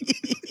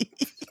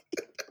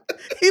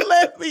 He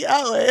laughed me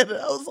out, and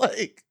I was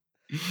like,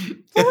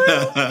 "For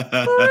real?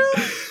 For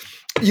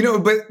real?"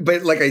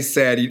 But like I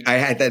said, I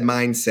had that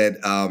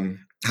mindset.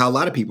 How a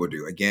lot of people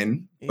do.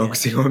 Again,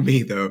 focusing on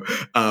me though.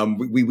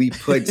 We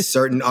put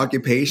certain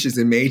occupations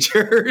and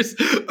majors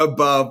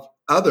above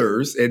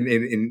others,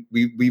 and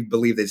we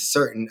believe that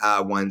certain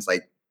ones,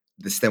 like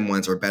the STEM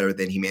ones, are better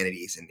than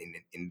humanities and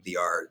in the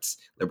arts,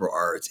 liberal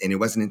arts. And it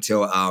wasn't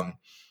until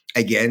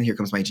again, here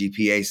comes my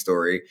GPA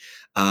story.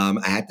 I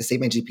had to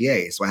save my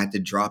GPA, so I had to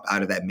drop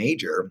out of that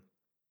major.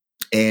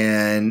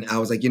 And I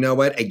was like, you know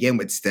what? Again,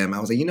 with STEM, I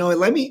was like, you know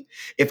what?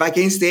 If I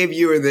can't save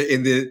you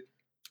in the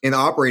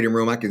operating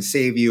room, I can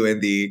save you in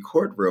the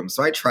courtroom.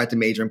 So I tried to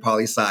major in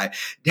poli-sci.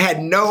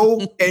 Had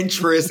no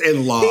interest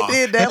in law. He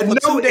did that for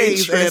 2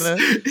 days, Anna.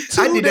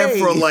 I did that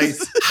for like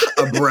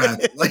a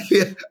breath.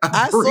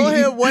 I saw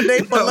him one day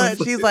for lunch.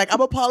 He's like, "I'm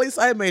a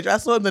poli-sci major." I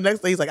saw him the next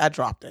day. He's like, "I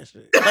dropped that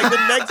shit." Like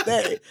the next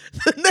day.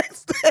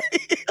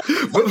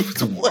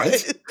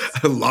 What?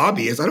 A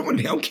lobbyist? I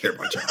don't care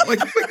about you. Like,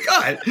 oh my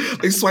God.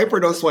 Like, swipe or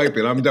don't swipe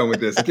it. I'm done with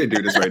this. I can't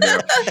do this right now.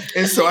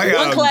 And so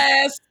one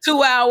class,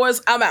 2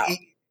 hours, I'm out.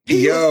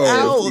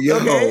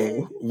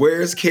 Okay.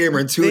 Where's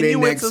Cameron? Tune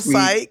in next week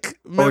Psych,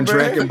 on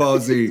Dragon Ball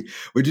Z.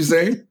 What'd you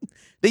say?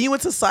 Then you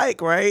went to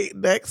Psych, right?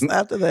 Next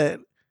after that.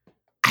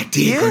 I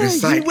did go to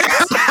Psych.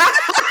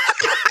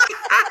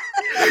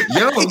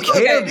 Yo,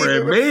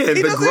 Cameron, man,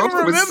 the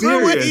growth was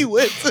serious. Where he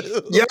went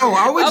to. Yo,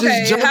 I was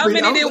just jumping. How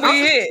many did we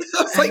hit?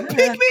 I was like,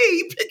 pick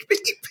me.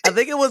 I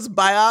think it was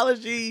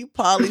biology,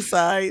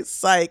 poli-sci,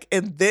 psych,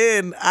 and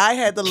then I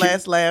had the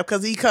last laugh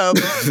because he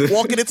comes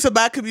walking into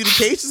my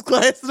communications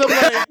class, and I'm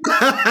like,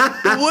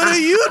 "What are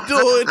you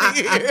doing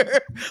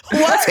here?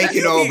 I'm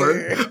taking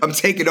over. I'm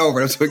taking over.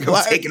 That's what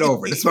I'm taking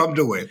over. That's what I'm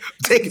doing.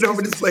 I'm taking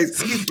over this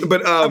place."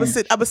 But I'm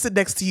gonna sit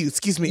next to you.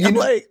 Excuse me. I'm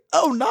like,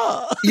 "Oh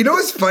no." You know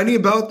what's funny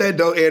about that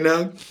though,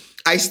 Anna?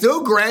 I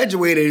still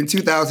graduated in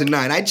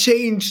 2009. I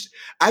changed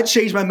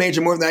my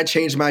major more than I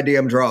changed my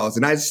damn draws,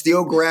 and I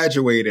still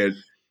graduated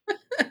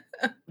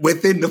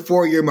within the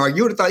 4-year mark.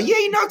 You would have thought,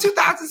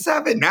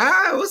 2007.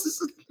 Nah, it was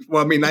just,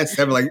 well, I mean, not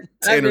 7, like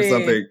 10 or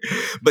something.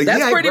 But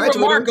that's I pretty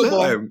graduated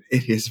remarkable. on time.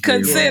 It is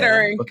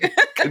considering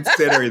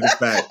considering the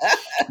fact.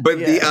 But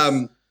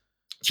the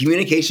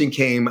communication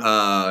came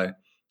it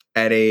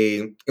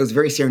was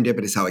very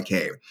serendipitous how it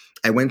came.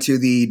 I went to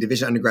the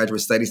Division of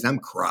Undergraduate Studies and I'm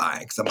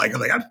crying because I'm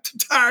too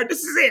tired.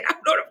 This is it. I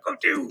don't know what I'm going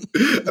to do.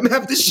 I'm going to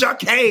have to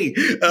shuck hay.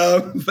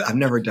 But I've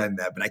never done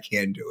that, but I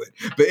can do it.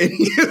 But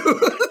anyway,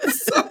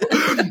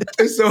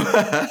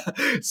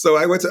 so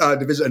I went to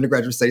Division of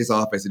Undergraduate Studies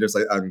office and there's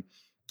like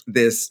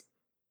this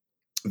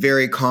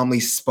very calmly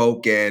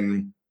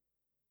spoken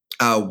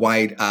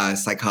white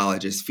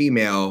psychologist,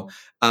 female.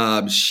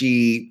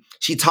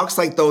 She talks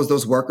like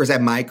those workers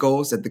at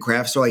Michael's at the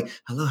craft store, like,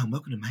 hello, and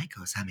welcome to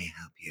Michael's. How may I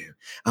help you?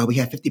 We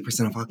have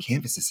 50% of all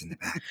canvases in the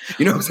back.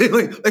 You know what I'm saying?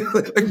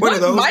 Like one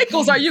of those.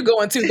 Michael's are you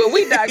going to? But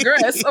we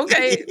digress.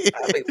 Okay.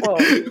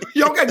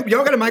 Y'all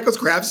got a Michael's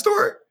craft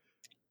store?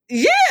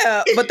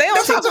 Yeah, but they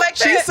don't talk like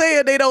that. She's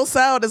saying they don't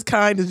sound as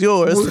kind as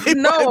yours. They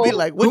might be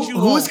like, what you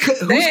want?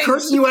 Who's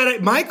cursing you out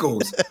at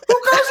Michael's?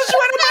 Who curses you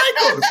out at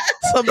Michael's?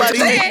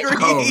 Somebody angry.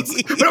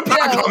 Put a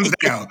pot comes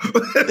down.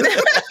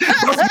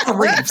 Those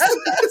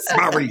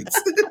my reeds.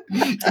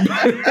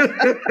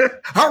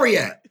 Hurry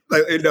up.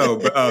 But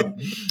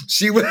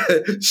she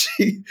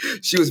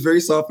was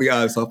very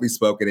softly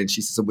spoken, and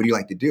she said, "So, what do you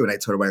like to do?" And I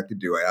told her what I like to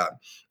do. I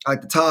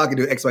like to talk and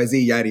do X, Y, Z,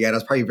 yada yada. I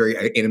was probably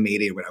very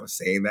animated when I was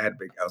saying that,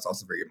 but I was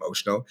also very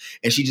emotional.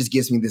 And she just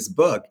gives me this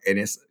book, and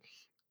it's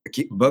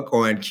a book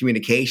on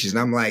communications, and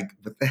I'm like,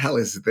 "What the hell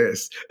is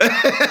this?"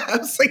 I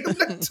was like, "I'm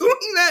not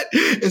doing that."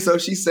 And so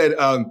she said,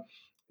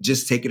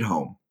 "Just take it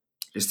home."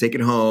 Just take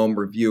it home,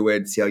 review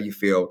it, see how you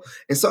feel.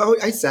 And so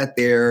I sat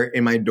there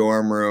in my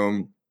dorm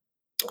room,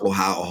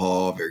 Ohio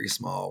Hall, very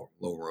small,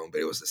 low room,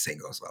 but it was a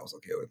single, so I was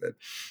okay with it.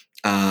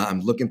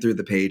 I'm looking through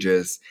the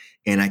pages,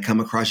 and I come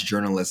across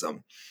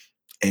journalism.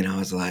 And I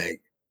was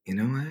like, you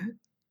know what?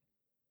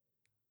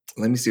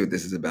 Let me see what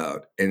this is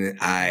about. And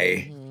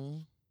I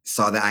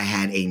saw that I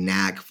had a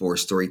knack for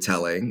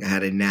storytelling. I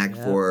had a knack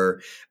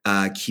for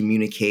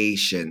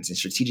communications and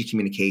strategic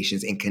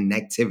communications and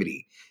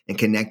connectivity and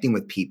connecting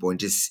with people and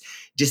just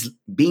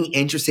being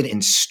interested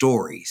in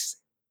stories.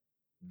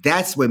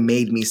 That's what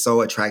made me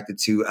so attracted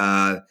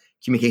to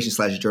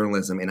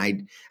communication/journalism.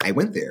 And I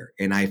went there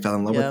and I fell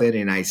in love with it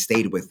and I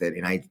stayed with it.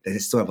 And I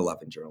still have a love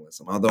in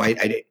journalism. Although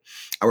I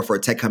work for a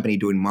tech company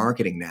doing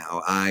marketing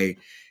now.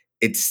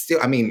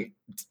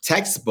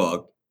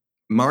 Textbook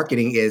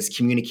marketing is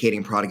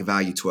communicating product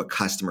value to a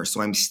customer.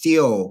 So I'm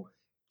still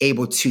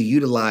able to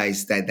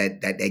utilize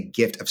that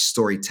gift of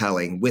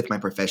storytelling with my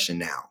profession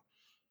now.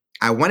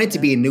 I wanted to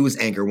be a news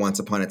anchor once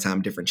upon a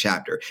time, different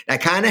chapter.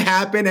 That kind of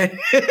happened and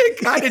it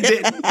kind of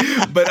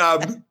didn't. But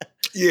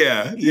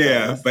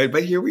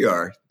But here we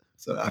are.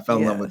 So I fell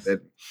in love with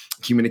it.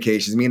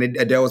 Communications. Me and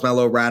Adele was my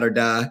little ride or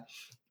die.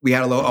 We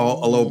had a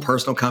little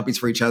personal companies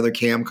for each other,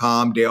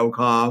 Camcom,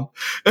 Dalecom.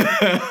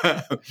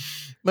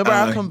 Remember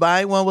our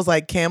combined one was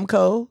like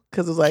Camco?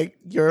 Because it was like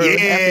half of your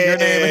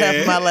name and half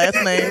of my last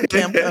name,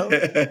 Camco.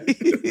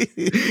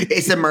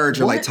 It's a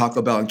merger like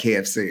Taco Bell and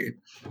KFC.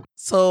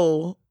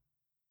 So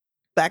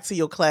back to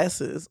your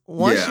classes.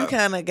 Once you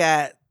kind of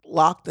got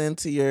locked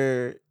into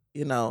your,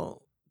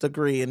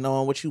 degree and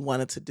knowing what you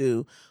wanted to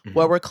do,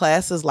 what were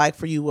classes like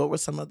for you? What were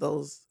some of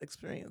those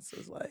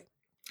experiences like?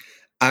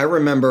 I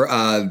remember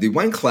the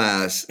one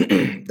class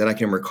that I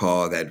can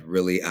recall that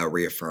really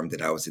reaffirmed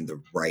that I was in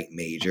the right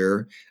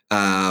major.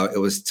 It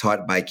was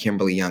taught by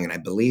Kimberly Young, and I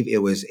believe it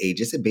was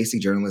just a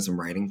basic journalism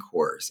writing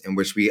course in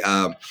which we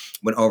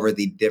went over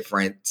the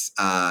different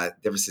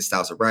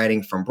styles of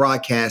writing, from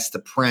broadcast to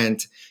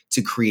print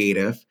to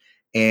creative.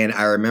 And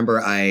I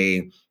remember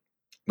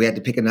we had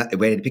to pick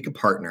a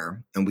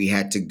partner, and we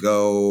had to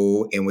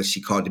go in what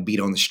she called the beat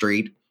on the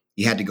street.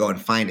 You had to go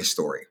and find a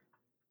story.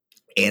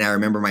 And I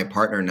remember my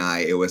partner and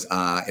I, it was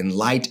in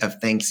light of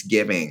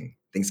Thanksgiving.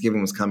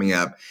 Thanksgiving was coming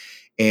up.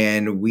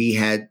 And we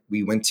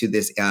went to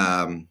this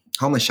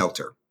homeless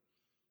shelter.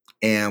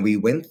 And we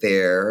went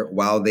there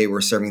while they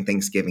were serving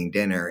Thanksgiving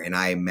dinner. And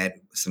I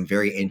met some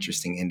very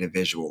interesting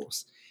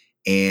individuals.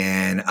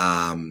 And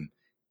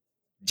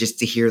just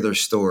to hear their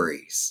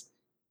stories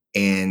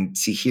and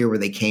to hear where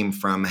they came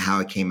from, how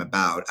it came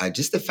about.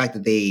 Just the fact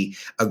that they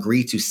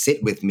agreed to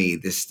sit with me,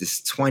 this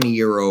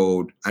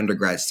 20-year-old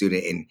undergrad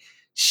student, and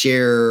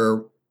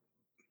share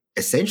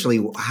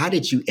essentially, how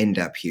did you end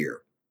up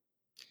here?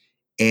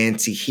 And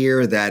to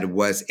hear that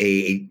was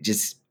it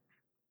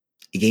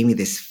gave me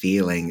this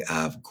feeling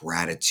of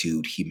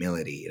gratitude,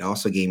 humility. It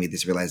also gave me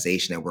this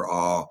realization that we're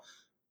all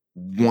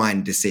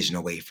one decision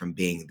away from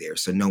being there.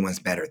 So no one's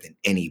better than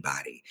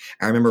anybody.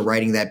 I remember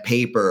writing that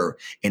paper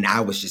and I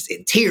was just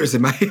in tears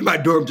in my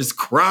dorm, just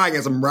crying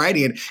as I'm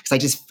writing it.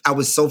 Because I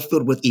was so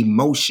filled with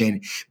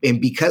emotion. And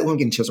because I'm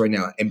getting chills right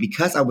now. And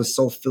because I was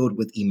so filled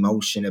with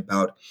emotion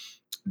about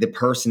the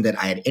person that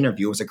I had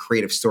interviewed, it was a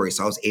creative story.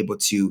 So I was able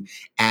to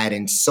add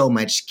in so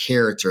much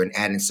character and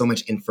add in so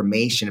much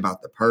information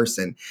about the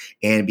person.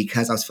 And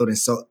because I was filled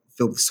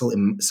feel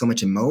so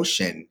much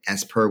emotion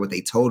as per what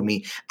they told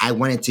me. I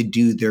wanted to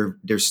do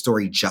their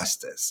story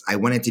justice. I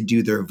wanted to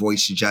do their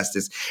voice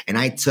justice. And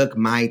I took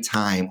my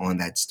time on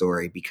that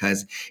story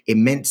because it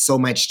meant so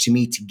much to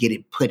me to get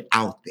it put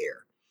out there.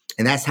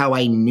 And that's how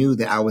I knew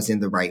that I was in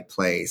the right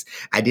place.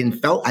 I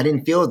didn't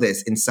feel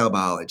this in cell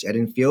biology. I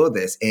didn't feel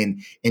this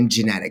in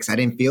genetics. I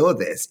didn't feel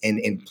this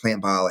in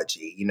plant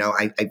biology.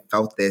 I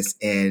felt this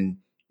in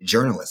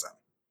journalism.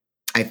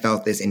 I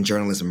felt this in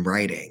journalism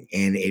writing.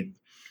 And it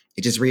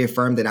just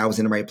reaffirmed that I was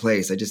in the right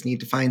place. I just need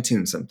to fine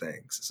tune some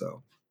things.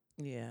 So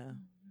yeah.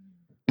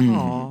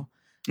 Mhm.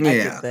 I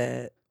get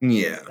that.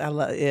 Yeah.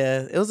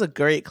 It was a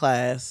great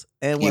class.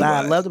 And what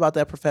I loved about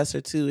that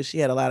professor too is she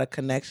had a lot of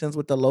connections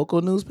with the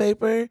local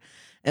newspaper.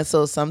 And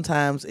so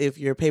sometimes if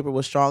your paper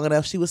was strong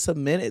enough, she would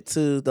submit it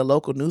to the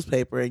local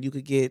newspaper and you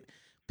could get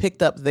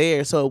picked up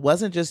there. So it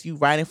wasn't just you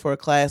writing for a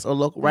class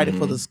or writing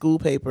for the school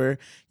paper.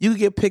 You could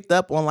get picked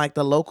up on like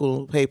the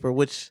local paper,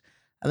 which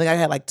I think I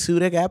had like 2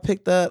 that got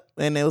picked up,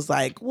 and it was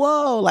like,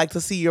 whoa, like to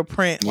see your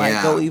print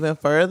like go even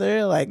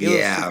further. Like it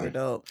was super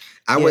dope.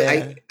 I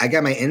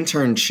got my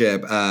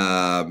internship,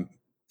 I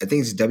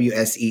think it's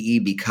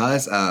WSEE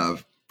because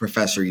of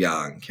Professor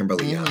Young,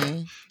 Kimberly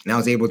Young. And I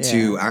was able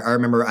to, I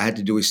remember I had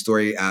to do a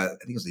story, I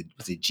think it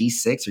was a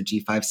G6 or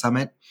G5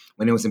 summit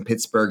when it was in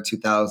Pittsburgh,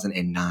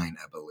 2009,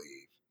 I believe.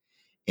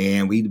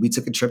 And we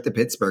took a trip to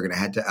Pittsburgh, and I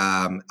had to,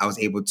 I was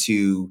able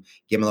to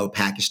get my little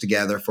package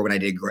together for when I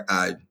did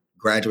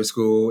graduate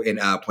school in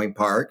Point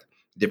Park.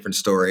 Different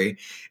story,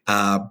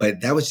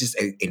 but that was just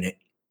an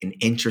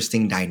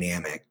interesting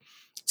dynamic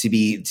to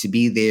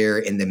be there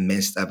in the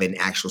midst of an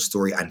actual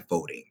story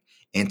unfolding,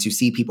 and to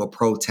see people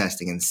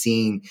protesting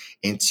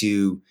and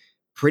to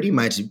pretty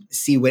much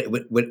see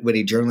what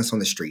a journalist on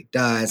the street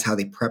does, how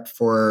they prep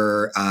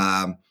for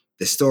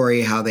the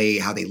story, how they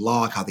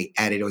log, how they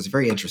edit. It was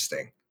very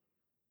interesting.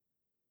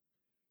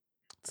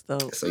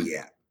 So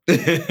yeah.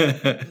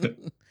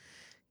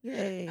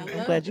 Yay!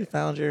 I'm glad you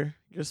found your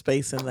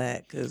space in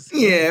that because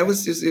it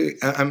was just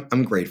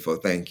I'm grateful.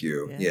 Thank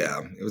you.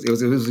 Yeah, it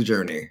was a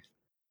journey.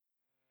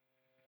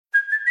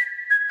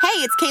 Hey,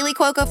 it's Kaylee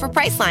Cuoco for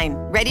Priceline.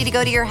 Ready to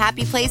go to your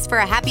happy place for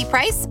a happy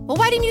price? Well,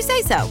 why didn't you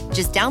say so?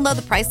 Just download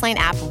the Priceline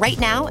app right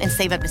now and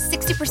save up to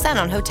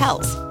 60% on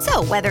hotels.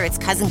 So whether it's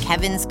Cousin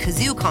Kevin's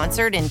Kazoo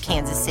Concert in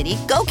Kansas City,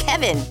 go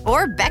Kevin,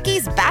 or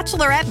Becky's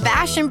Bachelorette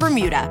Bash in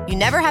Bermuda, you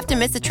never have to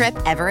miss a trip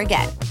ever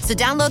again. So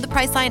download the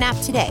Priceline app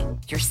today.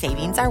 Your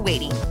savings are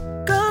waiting.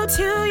 Go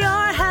to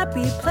your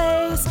happy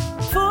place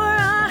for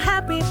a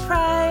happy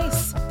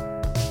price.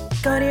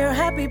 Go to your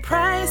happy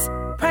price,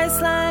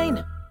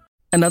 Priceline.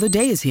 Another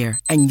day is here,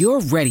 and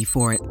you're ready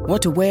for it.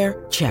 What to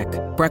wear? Check.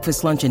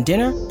 Breakfast, lunch, and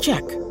dinner?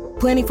 Check.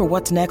 Planning for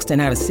what's next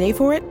and how to save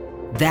for it?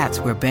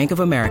 That's where Bank of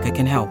America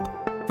can help.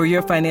 For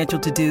your financial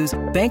to-dos,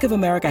 Bank of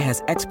America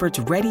has experts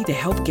ready to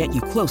help get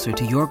you closer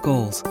to your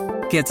goals.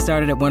 Get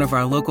started at one of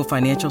our local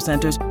financial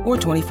centers or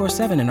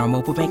 24/7 in our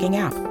mobile banking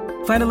app.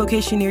 Find a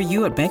location near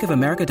you at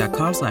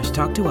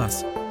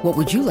bankofamerica.com/talktous. What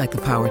would you like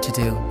the power to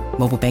do?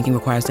 Mobile banking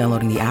requires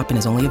downloading the app and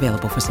is only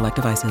available for select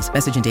devices.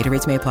 Message and data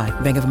rates may apply.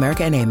 Bank of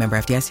America N.A., member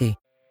FDIC.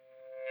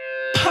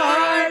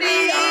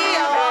 Party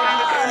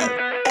on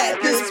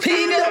at this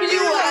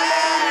PWI.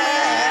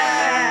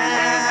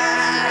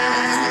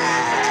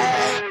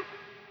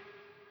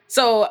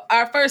 So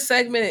our first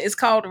segment is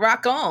called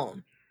Rock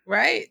On,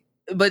 right?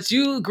 But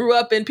you grew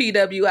up in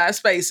PWI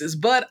spaces,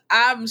 but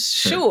I'm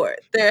sure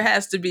there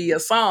has to be a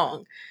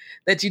song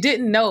that you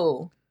didn't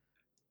know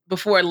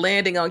before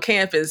landing on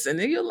campus, and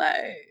then you're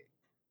like,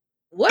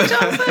 what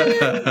y'all saying?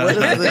 What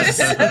is this?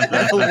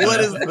 What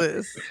is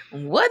this?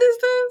 What is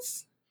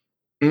this?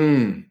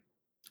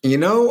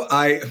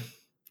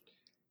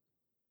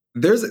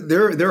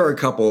 There are a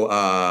couple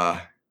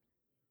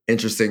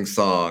interesting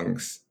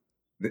songs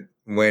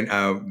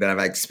that I've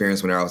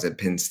experienced when I was at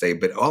Penn State,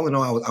 but all in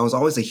all, I was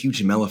always a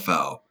huge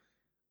mellophile.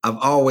 I've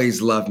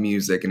always loved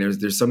music, and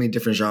there's so many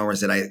different genres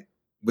that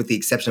with the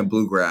exception of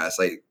bluegrass,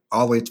 like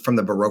all the way from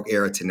the Baroque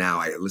era to now,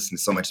 I listen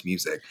to so much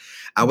music.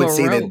 I would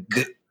say that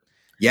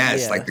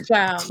like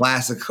the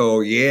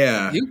classical,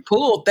 You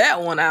pulled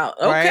that one out.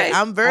 Okay. Right?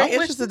 I'm very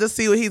interested to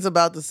see what he's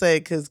about to say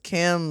because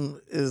Kim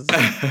is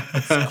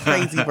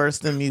crazy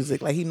versed in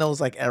music. Like he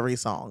knows like every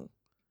song.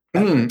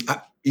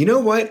 You know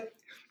what?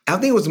 I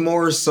think it was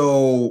more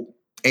so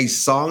a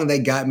song that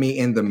got me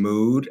in the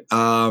mood.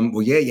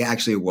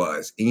 Actually it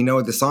was. And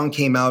the song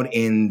came out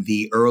in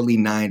the early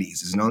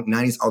 90s. It's a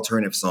 90s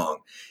alternative song.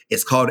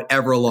 It's called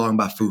Everlong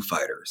by Foo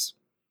Fighters.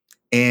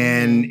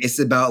 And it's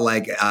about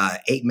like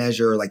 8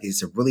 measure, like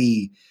it's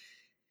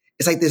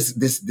like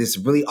this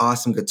really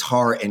awesome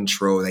guitar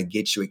intro that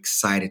gets you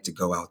excited to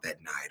go out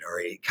that night, or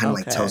it kind of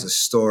like tells a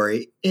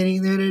story.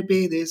 Ain't gonna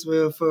be this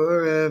way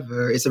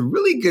forever. It's a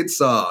really good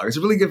song. It's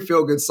a really good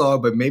feel good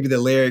song, but maybe the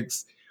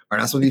lyrics are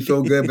not supposed to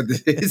feel good, but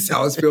the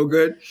sounds feel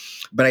good.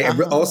 But I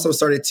also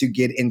started to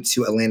get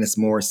into Alanis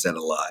Morissette a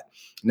lot.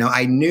 Now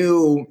I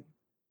knew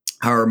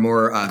her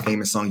more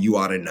famous song, "You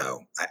Ought to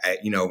Know." I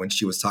when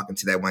she was talking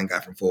to that one guy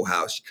from Full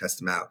House, she cussed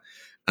him out.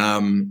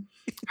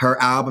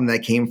 her album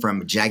that came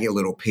from Jagged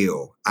Little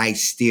Pill. I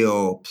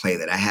still play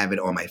that. I have it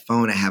on my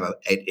phone. I have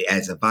it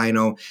as a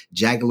vinyl.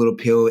 Jagged Little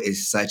Pill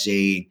is such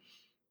a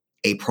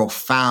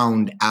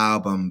profound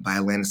album by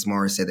Alanis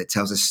Morissette that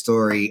tells a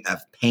story of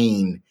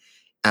pain,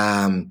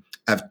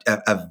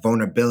 of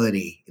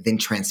vulnerability, then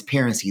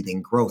transparency,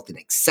 then growth, then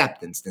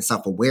acceptance, then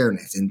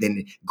self-awareness, and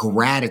then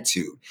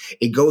gratitude.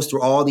 It goes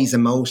through all these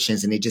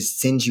emotions, and it just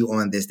sends you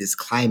on this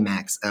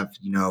climax of,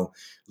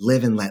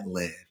 live and let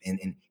live,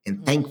 and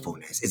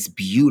thankfulness. It's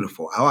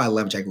beautiful. Oh, I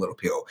love Jagged Little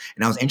Pill.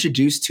 And I was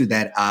introduced to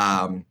that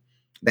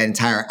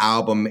entire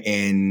album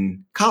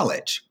in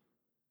college.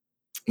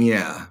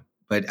 Yeah.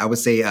 But I would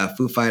say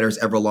Foo Fighters'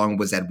 Everlong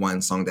was that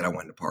one song that I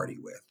wanted to party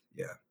with.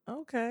 Yeah.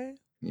 Okay.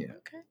 Yeah.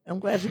 Okay. I'm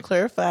glad you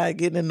clarified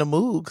getting in the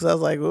mood, because I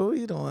was like, what are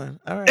you doing?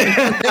 All right.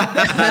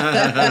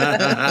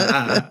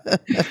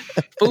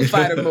 Foo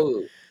Fighter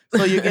mood.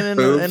 So you're getting in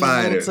the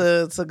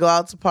mood to go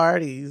out to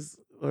parties.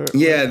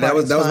 That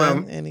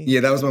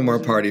was my more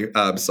party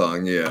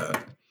song. Yeah.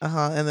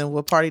 And then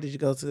what party did you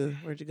go to?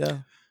 Where'd you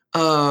go?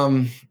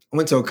 I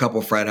went to a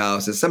couple frat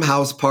houses, some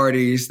house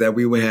parties that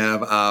we would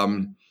have,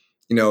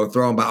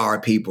 thrown by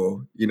our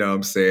people. You know what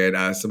I'm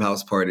saying? Some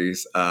house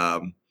parties.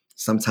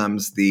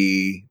 Sometimes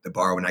the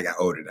bar when I got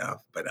old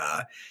enough, but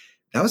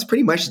that was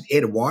pretty much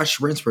it. Wash,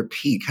 rinse,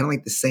 repeat. Kind of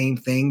like the same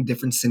thing,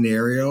 different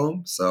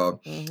scenario. So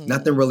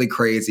nothing really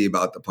crazy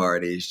about the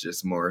parties.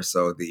 Just more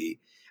so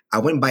I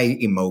went by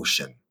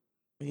emotion.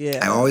 Yeah.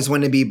 I always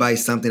wanted to be by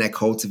something that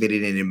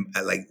cultivated in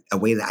like a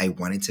way that I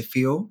wanted to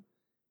feel,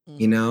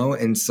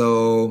 And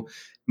so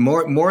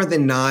more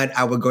than not,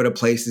 I would go to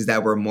places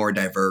that were more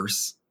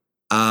diverse.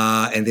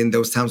 And then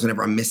those times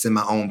whenever I'm missing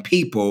my own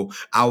people,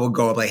 I would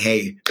go like,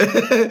 hey,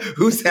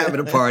 who's having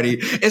a party?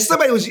 And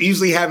somebody was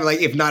usually having, like,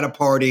 if not a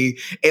party,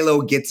 a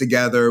little get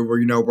together where,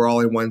 we're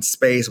all in one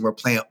space and we're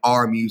playing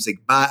our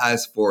music by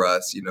us, for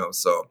us,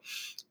 So,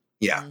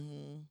 yeah.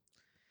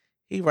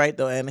 He right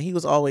though, and he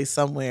was always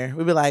somewhere.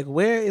 We'd be like,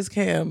 where is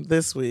Cam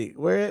this week?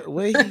 Where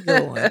he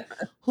going?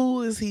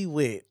 Who is he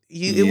with?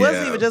 It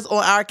wasn't even just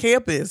on our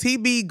campus.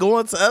 He'd be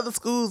going to other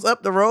schools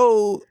up the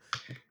road,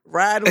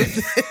 riding with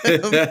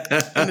them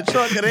in the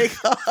trunk of their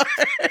car.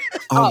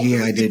 Oh,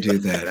 yeah, I did do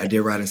that. I did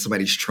ride in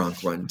somebody's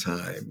trunk one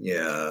time.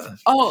 Yeah.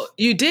 Oh,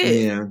 you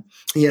did? Yeah.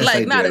 Yes,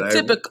 like, I not did. a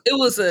typical, it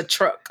was a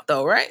truck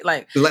though, right?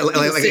 Like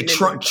a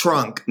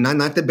trunk.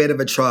 Not the bed of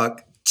a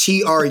truck.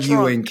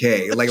 TRUNK.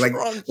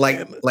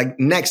 Like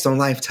next on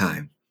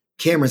Lifetime.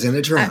 Cameras in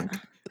the trunk.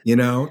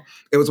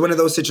 It was one of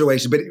those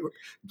situations. But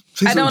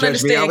I don't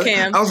understand,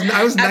 Cam. I was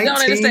 19. I don't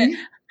understand.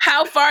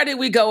 How far did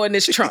we go in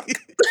this trunk?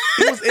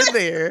 He was in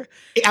there.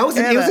 It was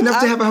enough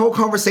to have a whole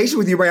conversation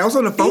with you, right? I was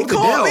on the phone with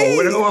Adele.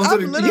 I'm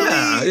literally in the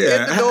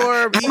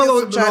door. I'm a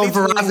little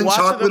Verizon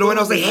chocolate, and I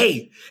was like,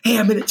 hey,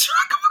 I'm in the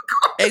trunk of a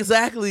car.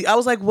 Exactly. I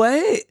was like,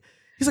 what?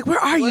 He's like, where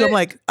are you? I'm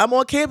like, I'm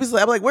on campus.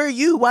 I'm like, where are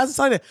you? Why is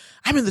it like that?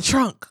 I'm in the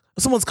trunk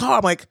of someone's car.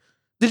 I'm like,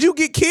 did you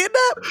get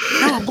kidnapped?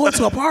 No, I'm going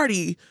to a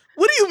party.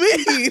 What do you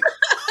mean?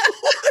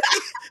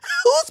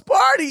 Who's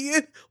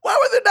partying? Why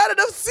were there not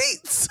enough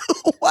seats?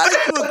 Why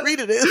did you agree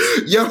to this?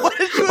 Why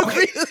did you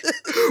agree to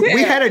this?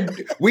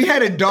 We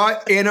had a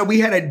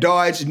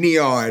Dodge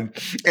Neon,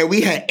 and we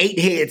had 8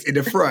 heads in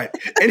the front.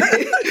 And we had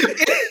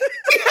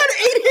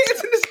 8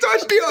 heads in this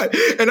Dodge Neon.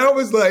 And I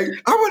was like,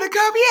 I want to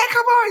come. Yeah,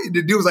 come on. And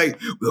the dude was like,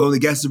 we only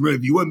got some room.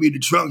 If you want me in the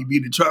trunk, you be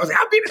in the trunk. I was like,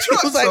 I'll be in the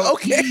trunk. I was like,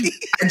 okay.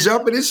 I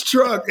jump in this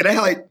truck, and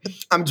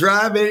I'm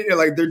driving,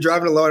 and they're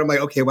driving along. I'm like,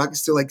 okay, well, I can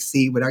still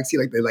see, but I can see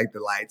the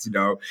lights, And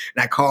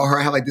I call her.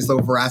 I have this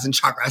little Verizon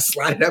chocolate. I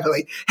slide it up. I'm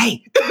like,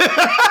 hey.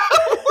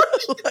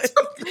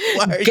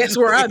 Guess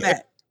where I'm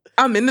at?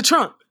 I'm in the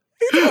trunk.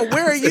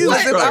 Where are you?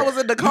 As if I was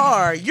in the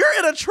car. You're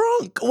in a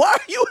trunk. Why are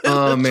you in the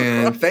trunk? Oh,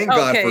 man. Thank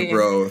God for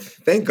growth.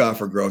 Thank God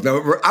for growth.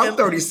 No, I'm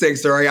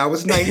 36, sorry. I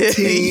was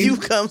 19.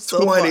 You've come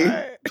so 20.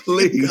 far.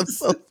 Please. You've come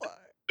so far.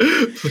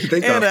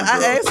 Thank God for growth.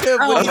 I asked him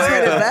when he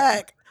turned it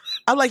back.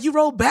 I'm like, you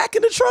rode back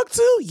in the truck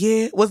too?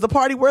 Yeah. Was the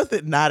party worth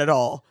it? Not at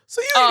all.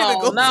 So you didn't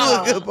even go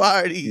to a good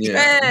party.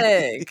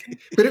 Yeah.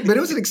 But it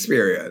was an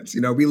experience.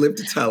 We lived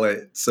to tell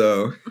it.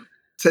 So,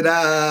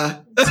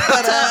 ta-da.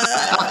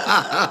 Ta-da.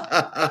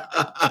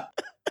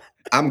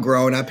 I'm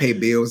grown. I pay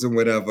bills and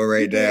whatever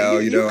right now.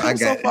 I got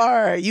so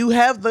far. You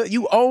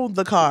own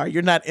the car.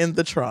 You're not in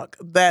the trunk.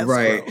 That's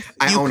right. Growth.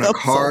 I own a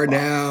car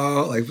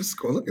now. Like, what's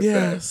going? Look at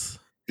that.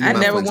 I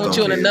never want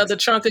you in another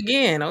trunk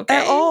again, okay?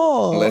 At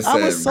all. Listen,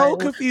 I was so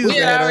confused. We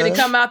had already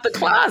come out the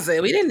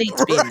closet. We didn't need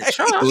to be in the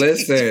trunk.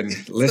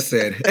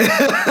 Listen.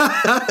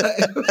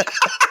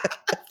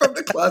 From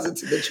the closet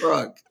to the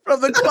trunk.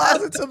 From the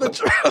closet to the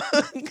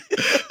trunk.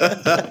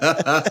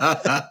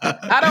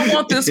 I don't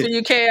want this for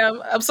you,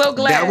 Cam. I'm so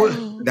glad.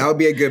 That would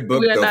be a good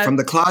book, though. From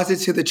the closet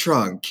to the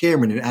trunk.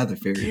 Cameron and other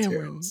fairy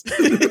tales.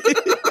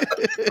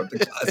 From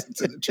the closet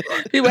to the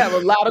trunk. People have a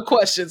lot of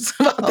questions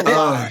about that.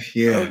 Oh,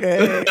 yeah.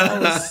 Okay.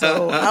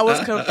 I was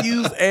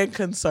confused and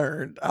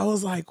concerned. I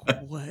was like,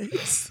 what?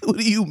 What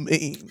do you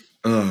mean?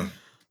 Oh,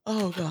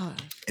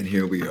 God. And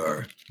here we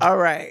are. All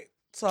right.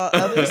 So our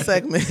other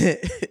segment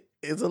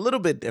is a little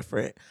bit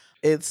different.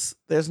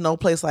 There's no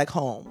place like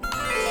home.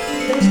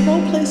 There's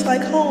no place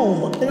like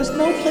home. There's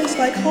no place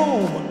like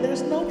home.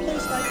 There's no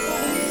place like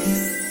home.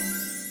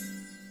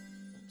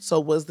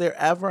 So was there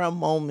ever a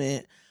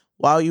moment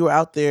while you were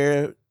out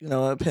there,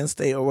 at Penn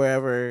State or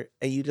wherever,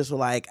 and you just were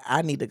like,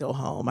 I need to go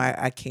home.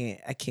 I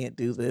can't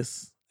do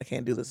this. I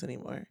can't do this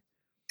anymore.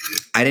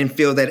 I didn't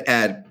feel that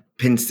at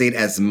Penn State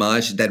as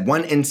much. That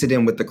one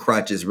incident with the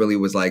crutches really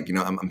was like,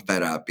 I'm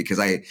fed up because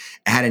I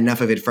had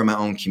enough of it from my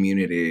own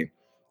community.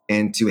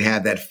 And to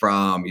have that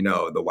from,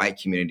 the white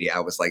community, I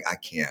was like, I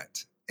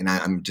can't. And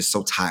I'm just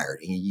so tired.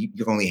 And you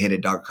only hit a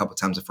dog a couple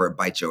times before it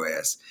bites your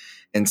ass.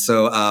 And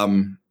so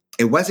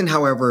it wasn't,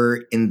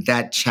 however, in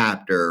that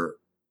chapter,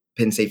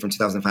 Penn State from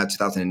 2005,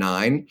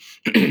 2009.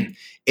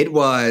 It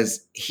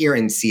was here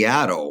in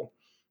Seattle.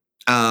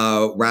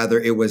 Rather,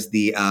 it was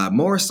the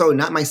more so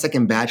not my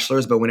second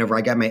bachelor's, but whenever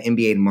I got my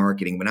MBA in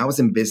marketing, when I was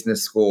in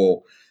business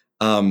school,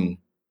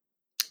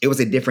 it was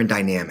a different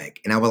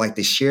dynamic. And I would like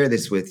to share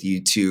this with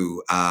you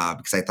too,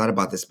 because I thought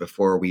about this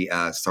before we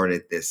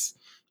started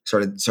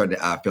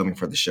filming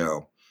for the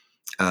show,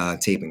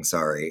 taping,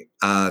 sorry.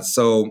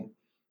 So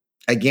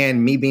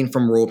again, me being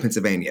from rural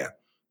Pennsylvania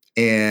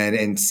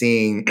and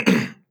seeing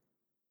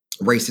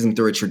racism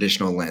through a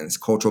traditional lens,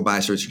 cultural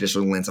bias through a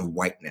traditional lens of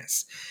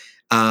whiteness.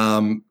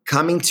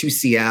 Coming to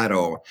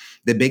Seattle,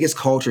 the biggest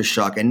culture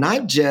shock, and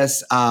not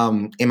just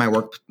in my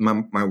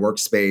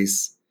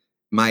workspace,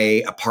 my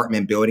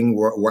apartment building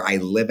where I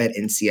live at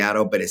in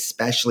Seattle, but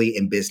especially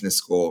in business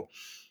school.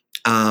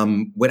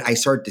 What I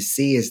started to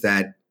see is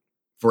that,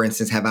 for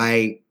instance, have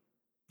I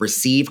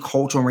received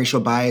cultural and racial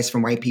bias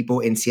from white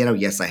people in Seattle?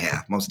 Yes, I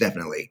have, most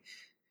definitely.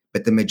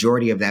 But the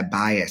majority of that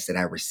bias that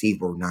I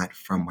received were not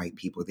from white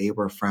people. They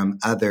were from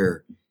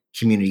other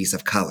communities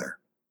of color.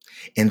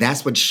 And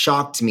that's what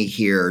shocked me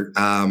here,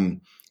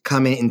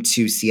 coming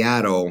into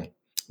Seattle,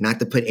 not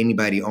to put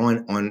anybody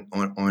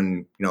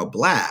on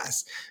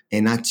blast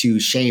and not to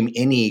shame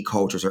any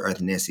cultures or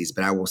ethnicities,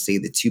 but I will say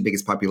the two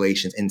biggest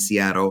populations in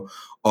Seattle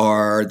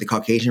are the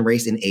Caucasian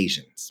race and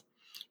Asians.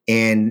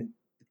 And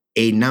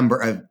a number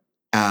of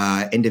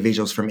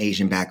individuals from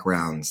Asian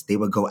backgrounds, they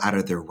would go out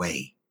of their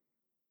way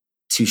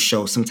to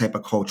show some type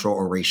of cultural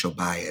or racial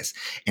bias.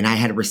 And I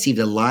had received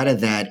a lot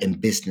of that in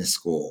business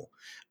school.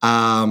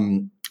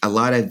 A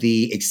lot of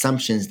the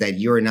assumptions that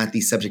you're not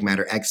the subject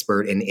matter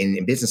expert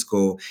in business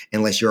school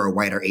unless you're a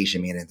white or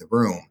Asian man in the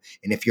room.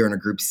 And if you're in a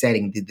group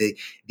setting,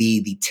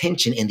 the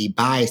tension and the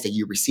bias that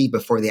you receive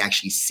before they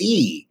actually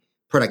see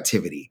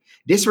productivity,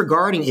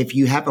 disregarding if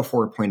you have a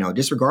 4.0,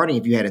 disregarding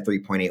if you had a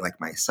 3.8 like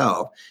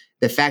myself,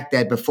 the fact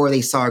that before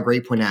they saw a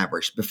grade point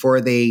average, before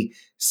they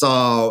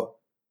saw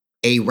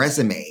a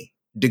resume,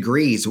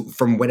 degrees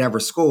from whatever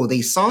school,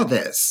 they saw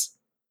this.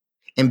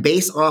 And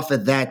based off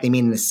of that, they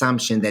made an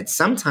assumption that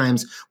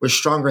sometimes was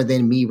stronger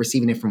than me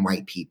receiving it from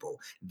white people.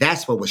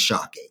 That's what was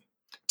shocking.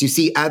 To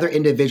see other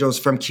individuals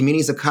from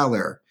communities of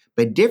color,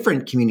 but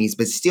different communities,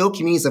 but still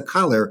communities of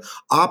color,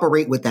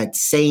 operate with that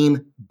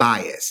same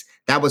bias.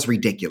 That was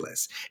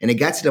ridiculous. And it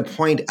got to the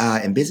point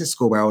in business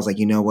school where I was like,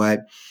 you know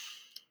what?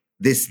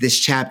 This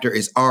chapter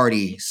is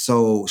already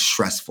so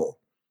stressful.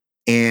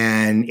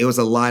 And it was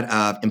a lot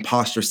of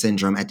imposter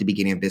syndrome at the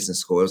beginning of business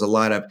school. It was a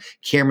lot of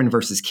Cameron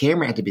versus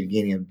Cameron at the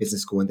beginning of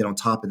business school. And then on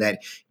top of that,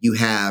 you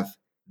have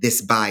this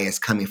bias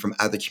coming from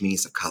other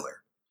communities of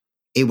color.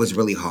 It was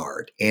really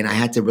hard. And I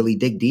had to really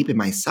dig deep in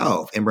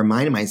myself and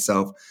remind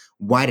myself,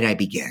 why did I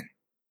begin?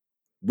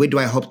 What do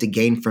I hope to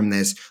gain from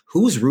this?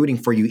 Who's rooting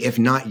for you, if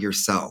not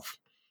yourself?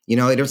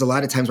 There was a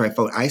lot of times where I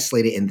felt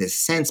isolated in this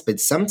sense, but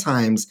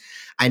sometimes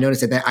I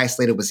noticed that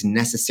isolated was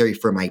necessary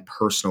for my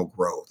personal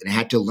growth. And I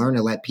had to learn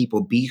to let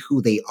people be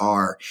who they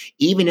are.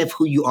 Even if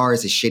who you are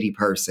is a shitty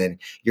person,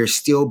 you're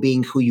still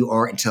being who you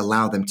are and to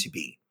allow them to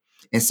be.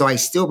 And so I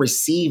still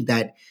received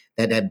that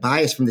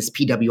bias from this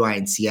PWI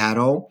in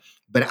Seattle,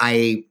 but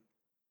I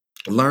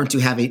learned to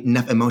have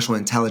enough emotional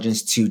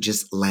intelligence to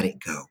just let it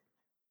go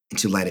and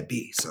to let it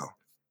be. So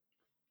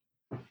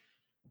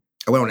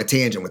I went on a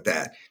tangent with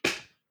that.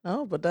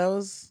 Oh, but that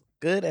was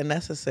good and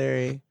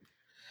necessary.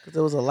 Because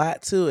there was a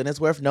lot too, and it's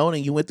worth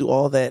noting you went through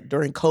all that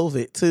during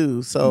COVID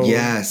too. So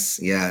yes,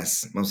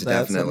 most definitely.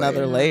 That's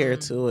another layer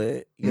to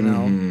it, you know.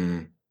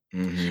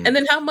 Mm-hmm. And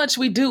then how much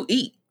we do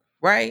eat,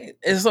 right?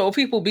 And so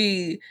people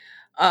they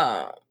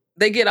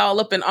get all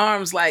up in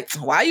arms like,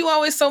 why you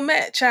always so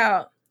mad,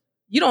 child?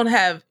 You don't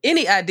have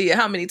any idea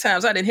how many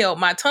times I didn't held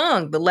my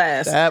tongue the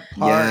last that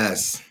part.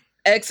 Yes.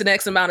 X and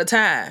X amount of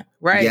time,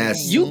 right?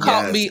 Yes. You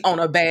caught me on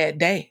a bad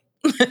day.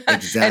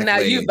 Exactly. And now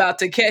you're about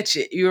to catch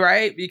it, you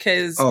right?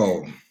 Because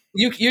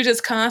you're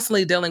just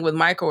constantly dealing with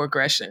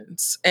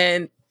microaggressions.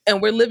 And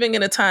we're living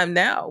in a time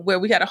now where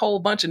we got a whole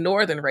bunch of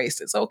northern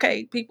racists.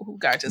 Okay, people who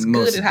got just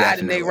Most good at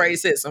hiding their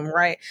racism,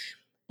 right?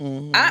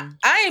 Mm-hmm.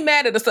 I ain't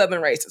mad at the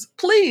southern racists.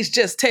 Please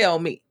just tell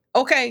me.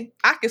 Okay,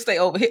 I can stay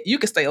over here. You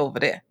can stay over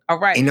there. All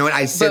right. You know what?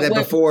 I said that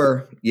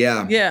before.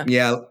 Yeah.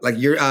 Like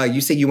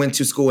you said you went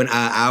to school in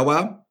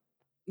Iowa.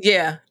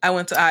 Yeah, I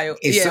went to Iowa.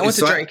 I went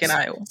to Drake in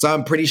Iowa. So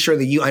I'm pretty sure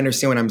that you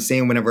understand what I'm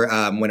saying whenever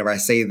I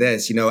say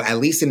this. At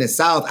least in the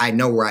South, I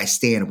know where I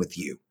stand with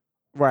you.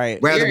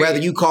 Right. Whether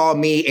Period. you call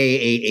me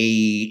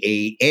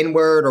a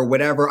N-word or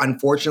whatever,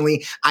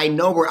 unfortunately, I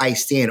know where I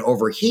stand.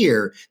 Over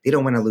here, they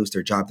don't want to lose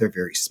their job. They're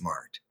very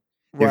smart.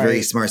 They're very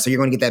Right. smart. So you're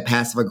going to get that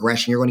passive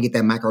aggression. You're going to get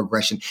that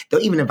microaggression.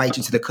 They'll even invite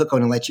you to the cookout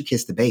and let you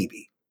kiss the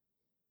baby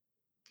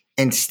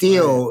and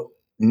still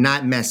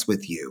not mess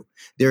with you.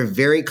 They're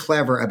very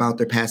clever about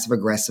their passive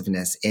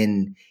aggressiveness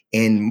in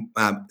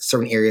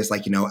certain areas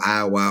like,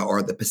 Iowa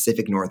or the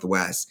Pacific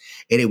Northwest.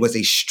 And it was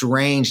a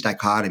strange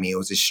dichotomy. It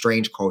was a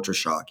strange culture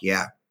shock.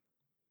 Yeah.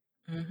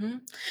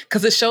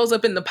 Because it shows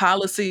up in the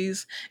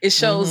policies. It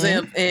shows Mhm.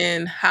 up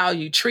in how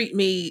you treat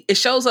me. It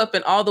shows up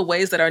in all the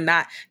ways that are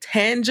not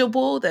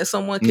tangible that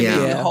someone can maybe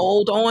Yeah.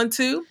 hold on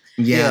to.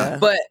 Yeah.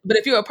 But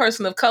if you're a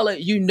person of color,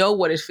 you know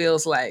what it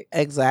feels like.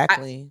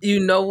 Exactly. You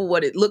know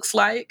what it looks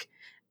like.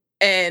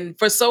 And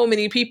for so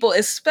many people,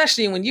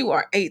 especially when you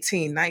are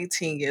 18,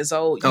 19 years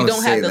old, you Oh,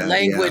 don't have say the that. Yeah.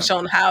 language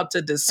on how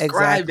to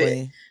describe it.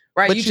 Exactly.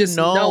 Right? But You you just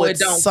know know it it's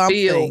don't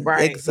feel something.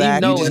 right. Exactly. You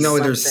You know just it's know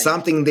something. there's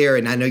something there,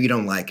 and I know you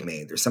don't like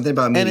me. There's something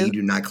about me And that you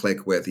it's- do not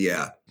click with.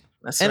 Yeah.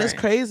 That's And right. it's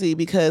crazy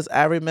because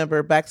I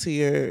remember back to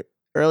your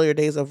earlier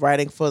days of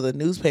writing for the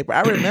newspaper.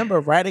 I remember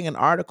writing an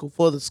article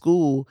for the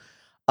school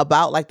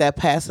about like that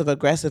passive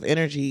aggressive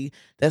energy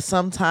that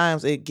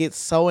sometimes it gets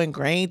so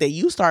ingrained that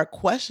you start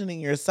questioning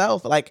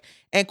yourself, like,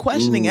 and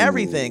questioning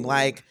everything. Ooh.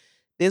 Like,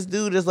 this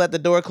dude just let the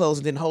door close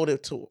and didn't hold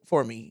it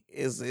for me.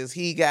 Is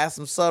he got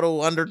some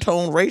subtle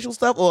undertone racial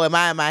stuff, or am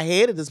I in my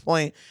head at this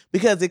point?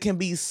 Because it can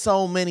be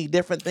so many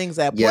different things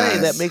at play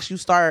that Yes. makes you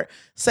start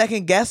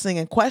second guessing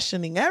and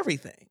questioning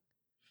everything.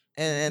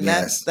 And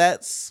Yes.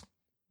 that's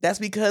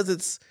because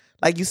it's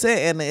like you said,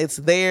 and it's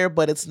there,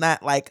 but it's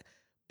not like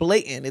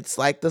blatant. It's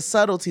like the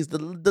subtleties, the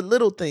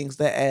little things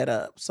that add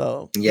up.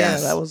 So yeah,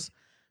 Yes. that was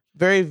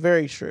very,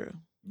 very true.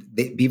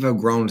 People have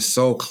grown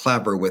so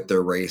clever with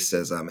their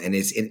racism, and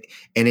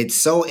it's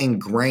so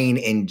ingrained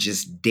in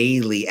just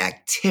daily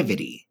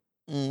activity.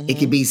 It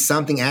could Mhm. be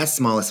something as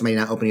small as somebody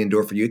not opening a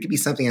door for you. It could be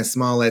something as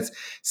small as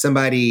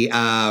somebody, like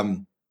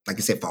I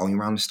said, following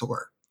around the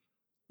store.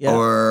 Yep.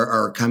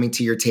 Or coming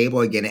to your table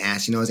again and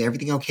ask, is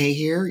everything okay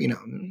here?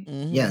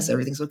 Yes, Mhm.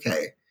 everything's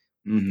okay.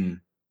 Mm-hmm.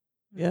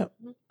 Yep.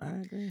 I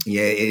agree.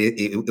 Yeah,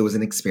 it was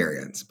an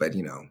experience, but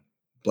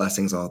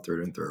blessings all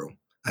through and through.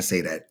 I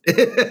say that. You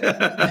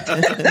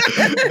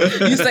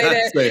say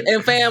that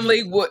in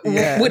family with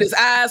Yes. his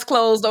eyes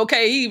closed.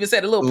 Okay, he even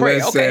said a little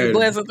prayer. Okay,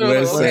 blessing through.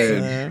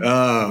 Okay,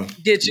 Listen.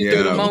 get you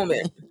through the Yeah.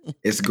 moment.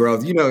 It's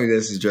growth.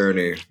 This is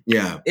journey.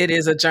 Yeah. It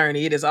is a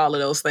journey. It is all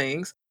of those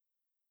things.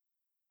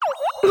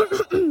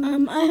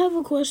 I have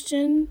a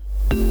question.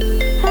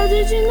 How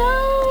did you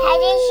know? How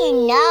did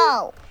you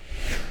know?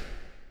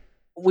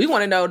 We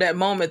want to know that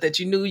moment that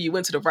you knew you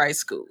went to the right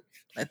school.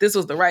 Like this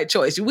was the right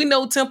choice. We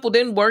know Temple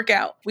didn't work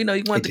out. We know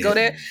you wanted to go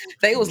there.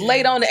 They was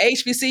late on the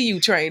HBCU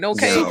train.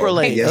 Okay, Super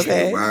late. Yes,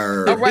 Okay. they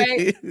were. All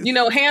right.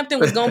 Hampton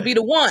was gonna be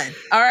the one.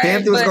 All right.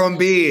 Hampton was going to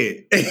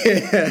be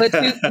it. But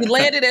you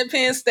landed at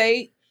Penn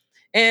State.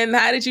 And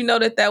how did you know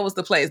that was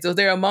the place? Was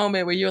there a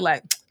moment where you're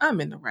like,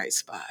 I'm in the right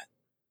spot?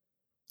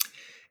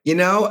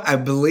 I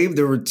believe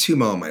there were two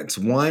moments.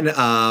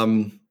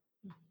 One,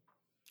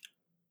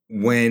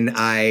 when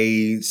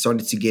I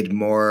started to get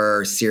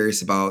more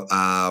serious about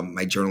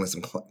my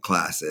journalism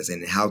classes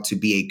and how to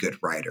be a good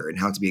writer and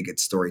how to be a good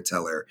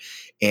storyteller.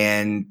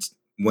 And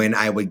when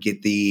I would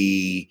get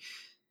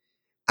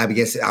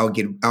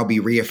I'll be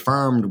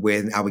reaffirmed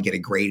when I would get a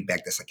grade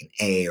back that's like an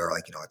A or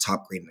like, a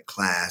top grade in the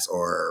class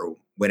or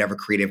whatever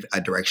creative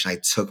direction I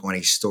took on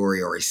a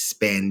story or a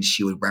spin,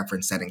 she would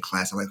reference that in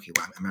class. I'm like, okay,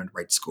 well, I'm at the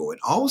right school. And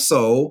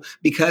also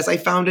because I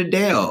found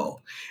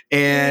Adele.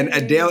 And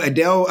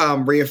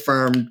Adele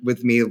reaffirmed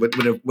with me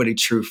what a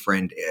true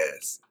friend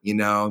is, And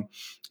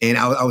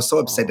I was so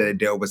upset that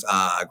Adele was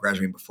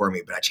graduating before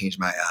me, but I changed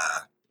my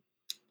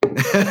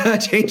I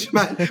changed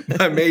my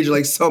major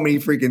like so many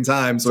freaking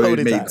times, so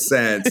it made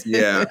sense.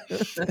 Yeah.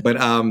 But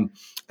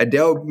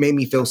Adele made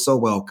me feel so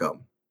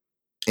welcome.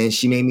 And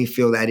she made me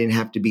feel that I didn't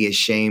have to be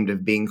ashamed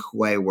of being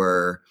who I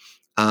were,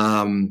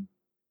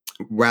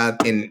 rather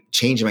than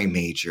changing my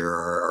major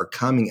or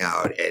coming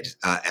out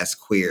as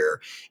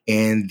queer.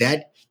 And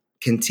that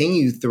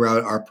continued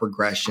throughout our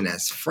progression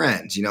as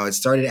friends. It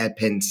started at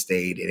Penn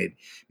State, and it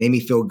made me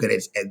feel good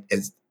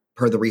as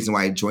per the reason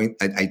why I joined.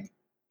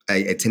 I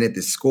attended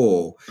this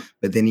school,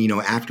 but then,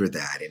 after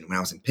that, and when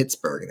I was in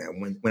Pittsburgh,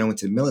 and when I went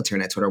to the military,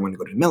 and I told her I wanted to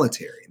go to the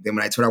military. And then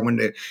when I told her I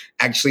wanted to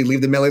actually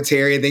leave the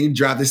military, and then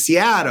drive to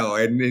Seattle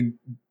and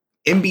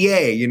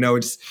MBA,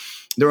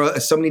 there are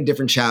so many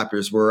different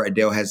chapters where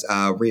Adele has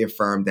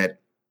reaffirmed that,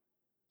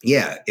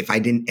 yeah, if I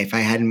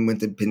hadn't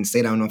went to Penn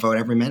State, I don't know if I would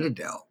ever met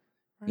Adele.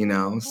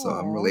 So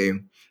I'm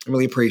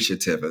really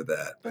appreciative of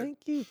that. But, thank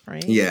you,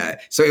 Frank. Yeah.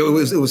 So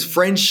it was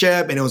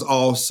friendship, and it was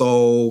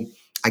also,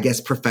 I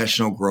guess,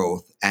 professional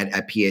growth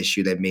at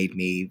PSU that made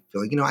me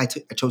feel like,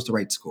 I chose the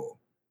right school.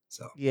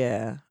 So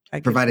yeah, I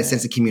provide a that.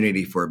 sense of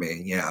community for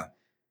me. Yeah.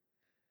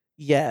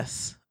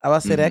 Yes. I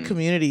would say that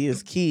community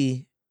is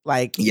key.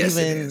 Like Yes,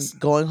 it even is.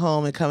 going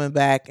home and coming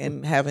back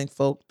and having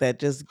folk that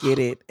just get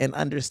it and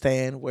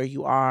understand where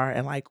you are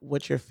and like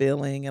what you're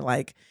feeling. And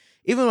like,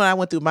 even when I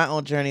went through my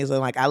own journeys and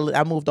like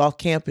I moved off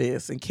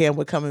campus and Cam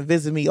would come and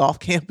visit me off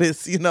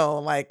campus,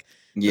 like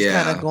just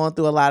kind of Yeah. going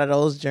through a lot of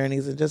those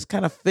journeys and just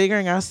kind of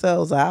figuring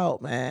ourselves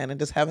out, man. And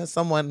just having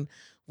someone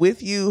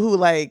with you who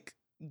like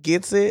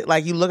gets it.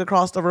 Like you look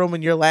across the room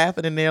and you're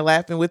laughing and they're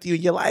laughing with you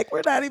and you're like,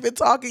 we're not even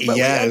talking, but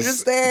we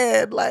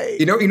understand.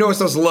 Like You know, it's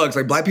those looks.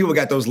 Like black people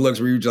got those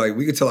looks where you're like,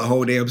 we could tell a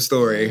whole damn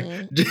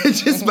story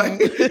just by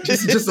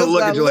just a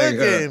look at you like,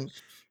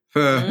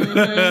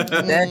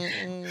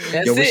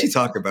 That's yo, what's it. she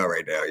talking about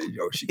right now?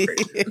 Yo, she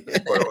crazy.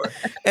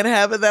 And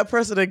having that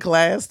person in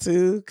class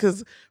too,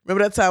 because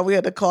remember that time we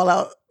had to call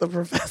out the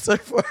professor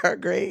for our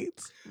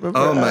grades? Remember,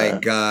 Oh my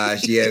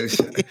gosh, yeah.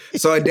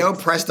 So Adele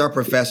pressed our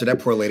professor, that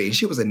poor lady.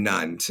 She was a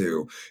nun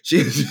too.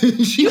 She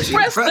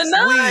pressed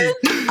the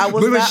nun? I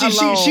was not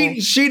alone.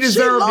 She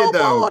deserved it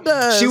though.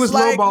 Us. She was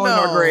like, lowballing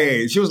our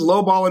grade. She was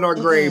lowballing our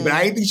grade, but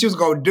I didn't think she was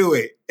gonna do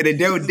it. And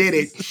Adele did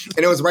it.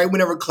 And it was right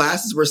whenever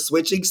classes were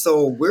switching.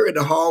 So we're in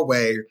the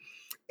hallway.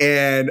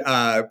 And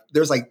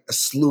there's like a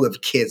slew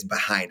of kids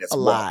behind us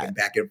walking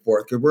back and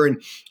forth. Because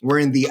we're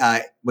in the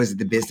was it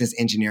the business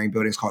engineering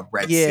building? It's called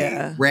Red C,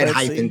 I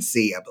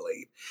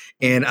believe.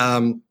 And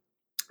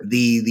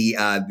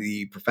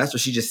the professor,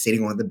 she's just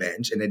sitting on the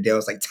bench, and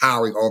Adele's like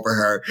towering over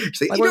her.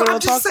 She's like, I'm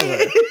just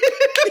saying.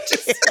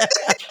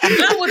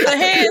 Not with the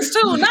hands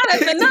too, not at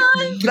the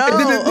nun.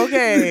 No,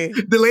 okay.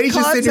 The lady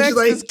just sitting there, she's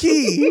like, is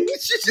key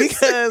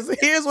because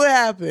here's what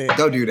happened.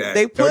 Don't do that.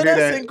 They put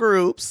us in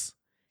groups.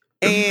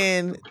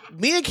 And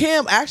me and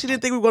Cam actually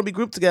didn't think we were going to be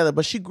grouped together,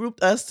 but she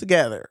grouped us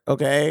together,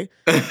 okay?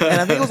 And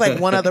I think it was like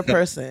one other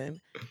person.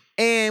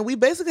 And we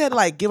basically had to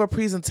like give a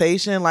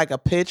presentation, like a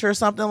pitch or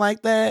something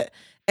like that.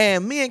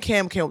 And me and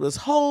Cam came up with this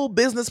whole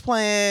business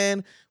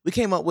plan. We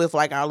came up with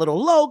like our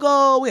little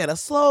logo. We had a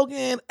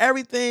slogan,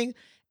 everything.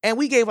 And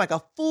we gave like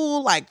a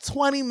full like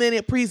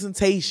 20-minute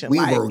presentation.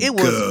 It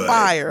was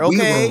fire,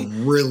 okay? We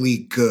were really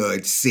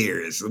good,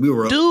 seriously.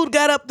 Dude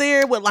got up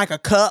there with like a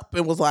cup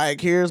and was like,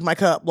 here's my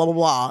cup, blah, blah,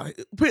 blah.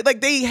 Like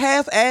they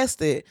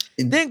half-assed it.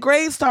 And then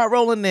grades start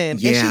rolling in.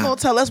 Yeah. And she gonna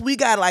tell us we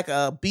got like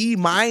a B-.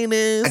 I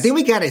think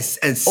we got a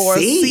C. Or a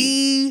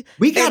C.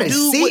 We got a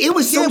C. It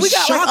was so shocking. We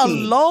got like a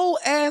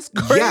low-ass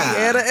grade.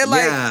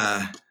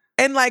 Yeah.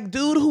 And like,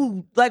 dude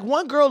who, like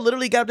one girl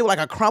literally got up there with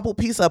like a crumpled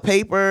piece of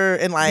paper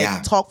and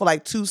like talk for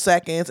like 2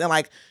 seconds and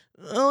like,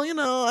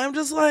 oh, I'm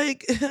just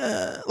like,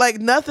 like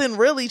nothing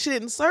really, she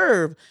didn't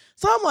serve.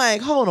 So I'm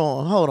like, hold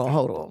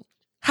on.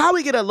 How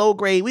we get a low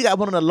grade? We got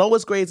one of the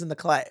lowest grades in the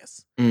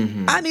class.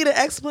 Mm-hmm. I need an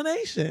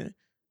explanation.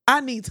 I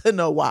need to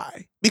know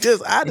why.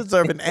 Because I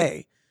deserve an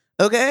A.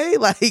 Okay?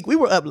 Like we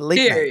were up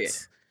late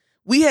nights.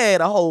 We had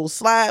a whole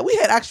slide. We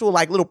had actual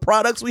like little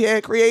products we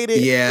had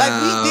created. Yeah.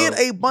 Like we did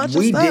a bunch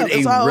of stuff. We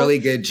did a really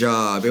good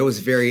job. It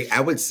was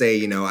I would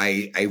say,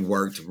 I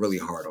worked really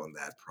hard on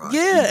that project.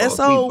 Yeah. And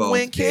so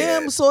when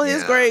Cam saw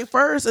his grade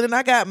first and then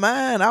I got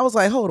mine, I was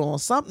like, hold on,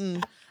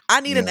 something.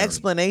 I need an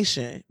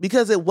explanation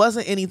because it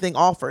wasn't anything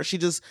offered. She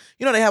just,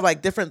 they have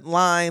like different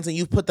lines and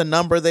you put the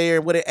number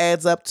there, what it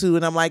adds up to.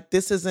 And I'm like,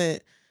 this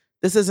isn't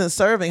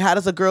serving. How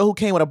does a girl who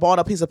came with a balled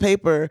up piece of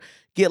paper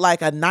get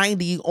like a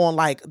 90 on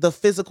like the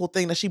physical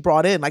thing that she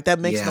brought in? Like that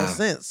makes no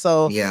sense.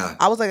 So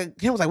I was like,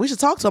 Kim was like, we should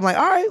talk to her. I'm like,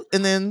 all right.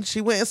 And then she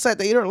went and sat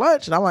to eat her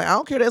lunch. And I'm like, I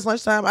don't care that it's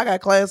lunchtime. I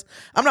got class.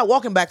 I'm not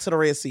walking back to the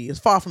Red Sea. It's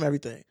far from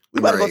everything. We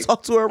about to go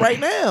talk to her right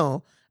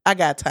now. I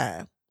got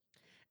time.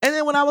 And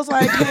then when I was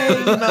like,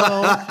 hey,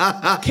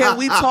 can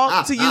we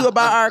talk to you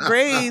about our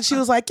grades? She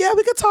was like, yeah,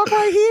 we could talk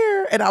right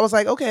here. And I was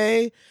like,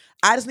 okay.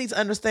 I just need to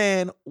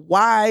understand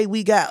why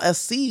we got a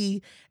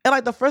C. And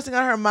like the first thing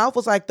out of her mouth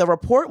was like, the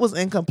report was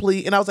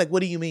incomplete. And I was like,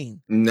 what do you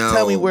mean? No.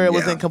 Tell me where it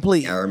was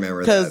incomplete. I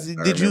remember that.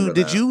 Because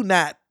did you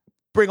not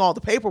bring all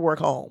the paperwork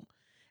home?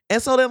 And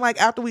so then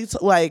like after we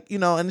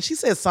and she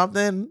said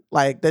something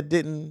like that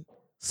didn't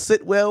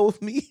sit well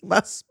with me,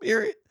 my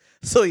spirit.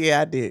 So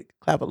yeah, I did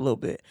clap a little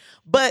bit.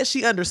 But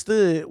she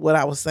understood what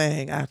I was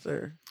saying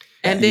after.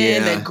 And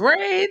then the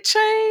grade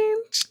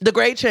changed. The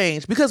grade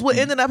changed because what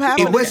ended up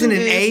happening. It wasn't an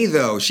A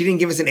though. She didn't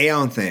give us an A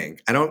on thing.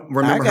 I don't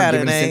remember. I got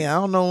an A. I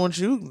don't know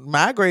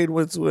my grade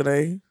went to an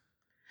A.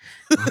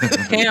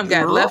 Cam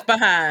got left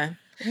behind.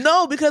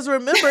 No, because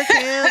remember,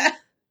 Cam,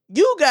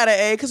 you got an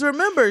A. Because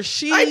remember,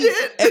 she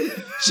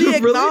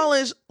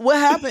acknowledged what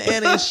happened,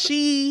 and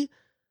she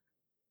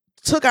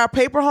took our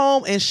paper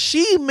home, and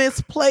she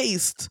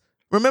misplaced.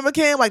 Remember,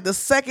 Cam, like the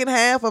second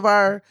half of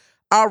our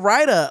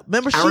write-up.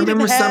 Remember, I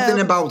remember something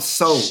about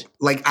soap,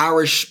 like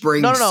Irish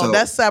Spring soap. No,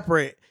 that's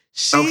separate.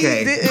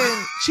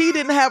 She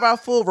didn't have our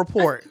full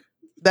report.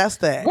 That's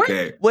that.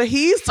 Okay. What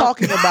he's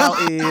talking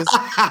about is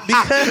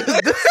because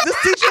this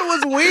teacher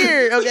was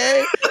weird,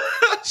 okay?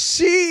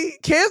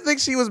 Cam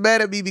thinks she was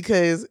mad at me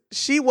because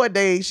one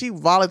day she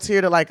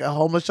volunteered at like a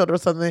homeless shelter or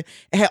something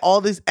and had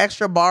all these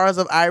extra bars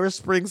of Irish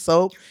Spring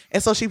soap.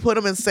 And so she put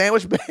them in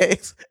sandwich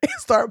bags and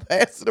started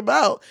passing them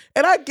out.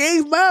 And I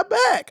gave mine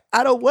back.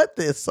 I don't want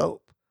this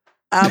soap.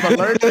 I'm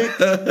allergic.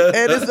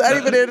 And it's not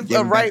even in the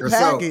Give right back her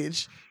soap.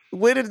 package.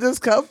 Where did this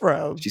come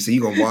from? She said,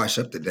 you going to wash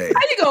up today.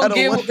 How you I gonna don't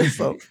give want this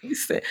soap. He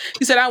said,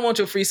 I want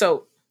your free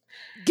soap.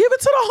 Give it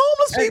to the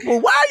homeless people.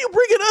 Why are you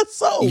bringing us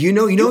soap? You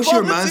know what she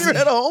reminds me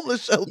at a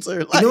homeless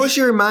shelter. Like, you know what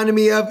she reminded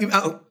me of?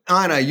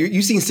 Anna,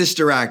 you seen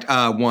Sister Act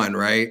 1,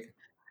 right?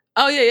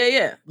 Oh,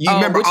 yeah. You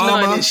remember which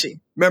Alma? one is she?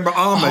 Remember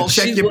Alma? Oh,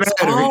 Check she your was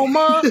battery.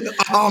 Alma?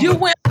 Alma. You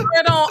went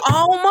right on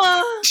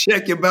Alma?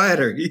 Check your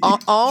battery. She's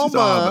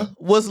Alma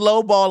was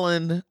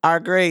lowballing our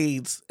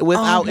grades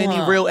without any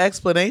Alma. real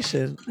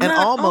explanation. And Not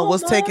Alma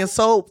was Alma. taking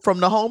soap from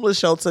the homeless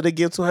shelter to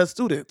give to her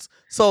students.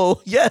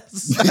 So,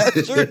 yes,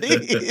 I sure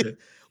did.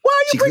 Why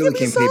are you She bringing clearly me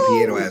can play soap?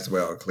 piano as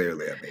well,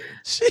 clearly. I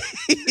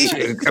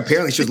mean,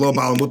 apparently she was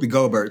lowballing Whoopi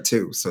Goldberg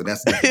too, so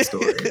that's a different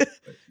story.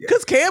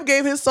 Because Cam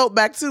gave his soap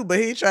back too, but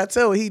he ain't trying to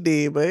tell what he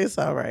did, but it's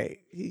all right.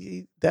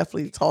 He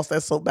definitely tossed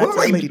that soap back to the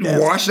lady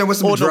desk. Washing it with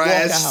some on the dry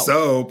ass walkout.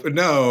 soap.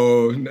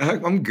 No,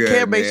 I'm good.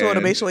 Cam made sure to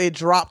make sure it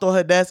dropped on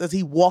her desk as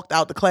he walked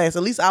out the class.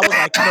 At least I was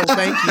like, no,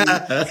 thank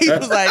you. He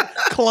was like,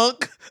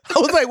 clunk. I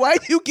was like, why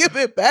you give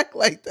it back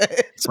like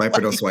that?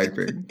 Swiping or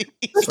swiping.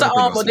 Mr.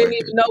 Alma didn't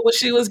even know what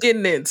she was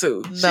getting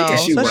into. No,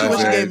 She especially when she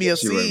wasn't. gave me a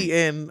She C, wasn't.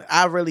 and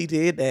I really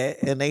did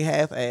that, and they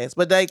half-assed.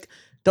 But like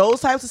those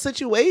types of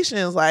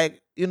situations,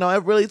 like, you know,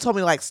 it really told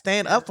me like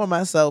stand up for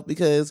myself,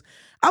 because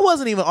I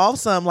wasn't even off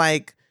some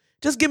like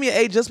just give me an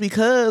A just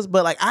because,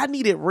 but like I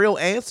needed real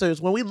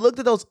answers. When we looked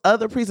at those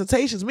other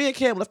presentations, me and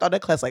Cam left out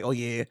that class like, oh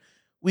yeah,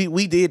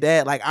 we did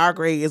that. Like our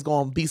grade is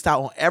going to beast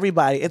out on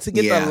everybody, and to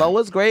get the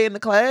lowest grade in the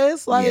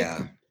class, like.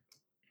 Yeah.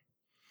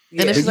 And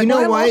then she's like, you know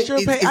I what? lost your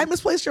I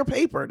misplaced your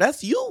paper.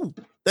 That's you.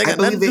 That got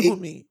nothing to do with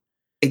me.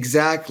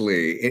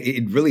 Exactly.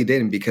 It really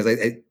didn't, because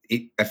I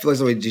feel as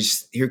though it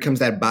just, here comes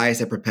that bias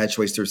that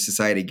perpetuates through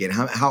society again.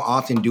 How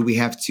often do we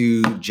have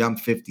to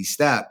jump 50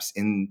 steps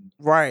and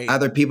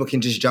other people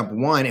can just jump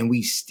one and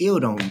we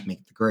still don't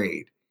make the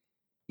grade?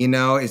 You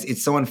know,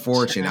 it's so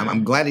unfortunate.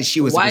 I'm glad that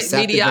she was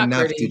receptive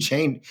enough to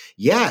change.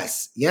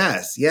 Yes.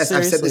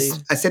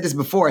 Seriously. I said this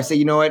before. I said,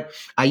 you know what?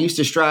 I used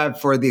to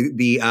strive for the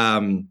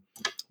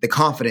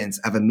confidence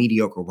of a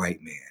mediocre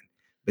white man.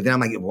 But then I'm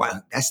like,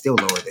 wow, that's still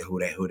lower than who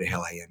the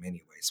hell I am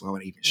anyway. So why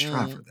would I even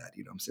strive for that?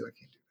 You know, I'm saying I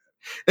can't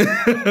do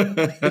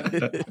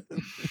that.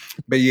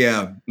 But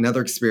yeah,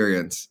 another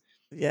experience.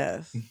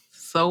 Yes.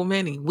 So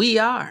many. We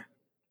are.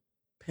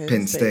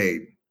 Penn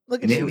State.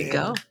 Look at There you. we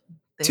go.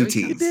 Two You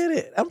T's. did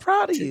it. I'm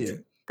proud of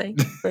you.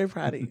 Thank you. Very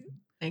proud of you.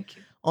 Thank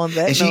you. On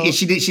that And note,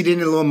 she did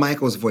in a little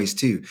Michael's voice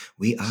too.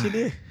 We are. she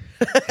did.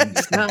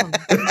 No.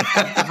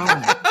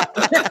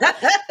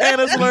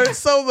 Anna's learned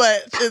so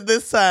much in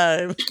this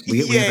time. We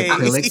have Yay.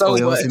 acrylics, So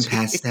oils, much. and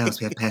pastels.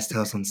 We have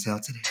pastels on sale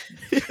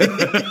today.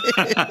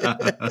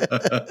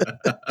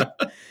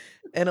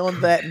 And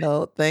on that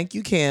note, thank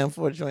you, Cam,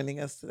 for joining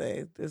us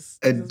today. This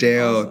is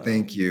Adele, awesome.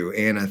 thank you.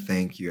 Anna,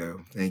 thank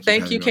you.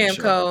 Thank you, Cam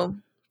Cole.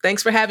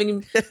 Thanks for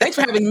having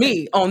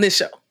me on this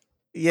show.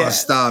 Yeah. Oh,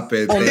 stop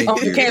it. On Thank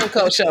the you. Cam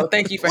Cole show.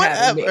 Thank you for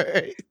having me.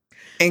 Whatever.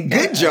 And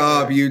good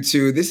job, you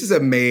two. This is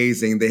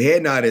amazing. The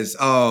head nod is,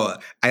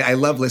 I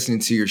love listening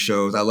to your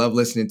shows. I love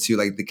listening to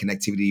like the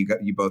connectivity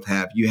you both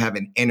have. You have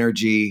an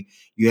energy,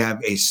 you have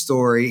a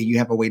story, and you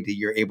have a way that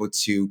you're able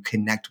to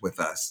connect with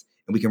us.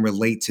 And we can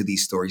relate to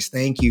these stories.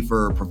 Thank you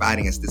for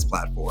providing us this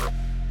platform.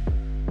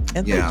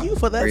 And thank you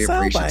for that very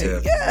soundbite.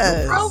 appreciative.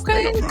 Yes.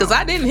 Okay, because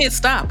I didn't hit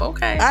stop.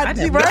 Okay, I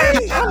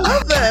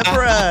love that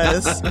for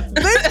us.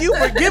 Thank you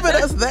for giving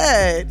us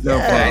that. No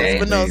problem,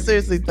 But no, baby.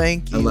 seriously,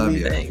 thank you. I love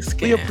you. Thanks,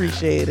 We Cam.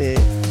 appreciate it.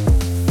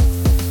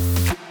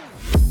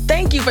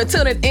 Thank you for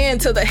tuning in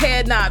to the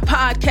Head Nod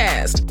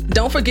Podcast.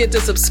 Don't forget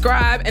to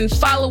subscribe and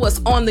follow us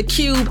on the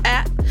Cube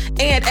app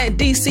and at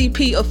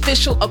DCP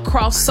Official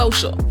across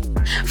social.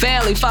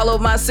 Family, follow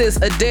my sis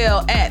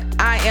Adele at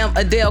I am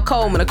Adele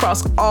Coleman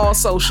across all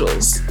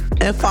socials.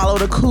 And follow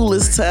the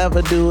coolest to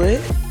ever do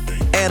it,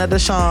 Anna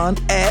Deshawn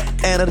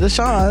at Anna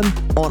Deshawn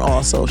on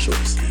all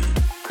socials.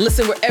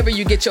 Listen wherever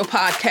you get your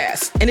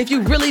podcasts. And if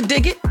you really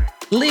dig it,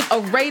 leave a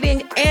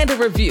rating and a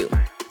review.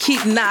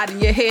 Keep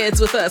nodding your heads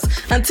with us.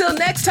 Until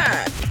next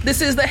time,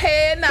 this is the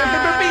Head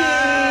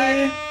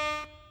Nod.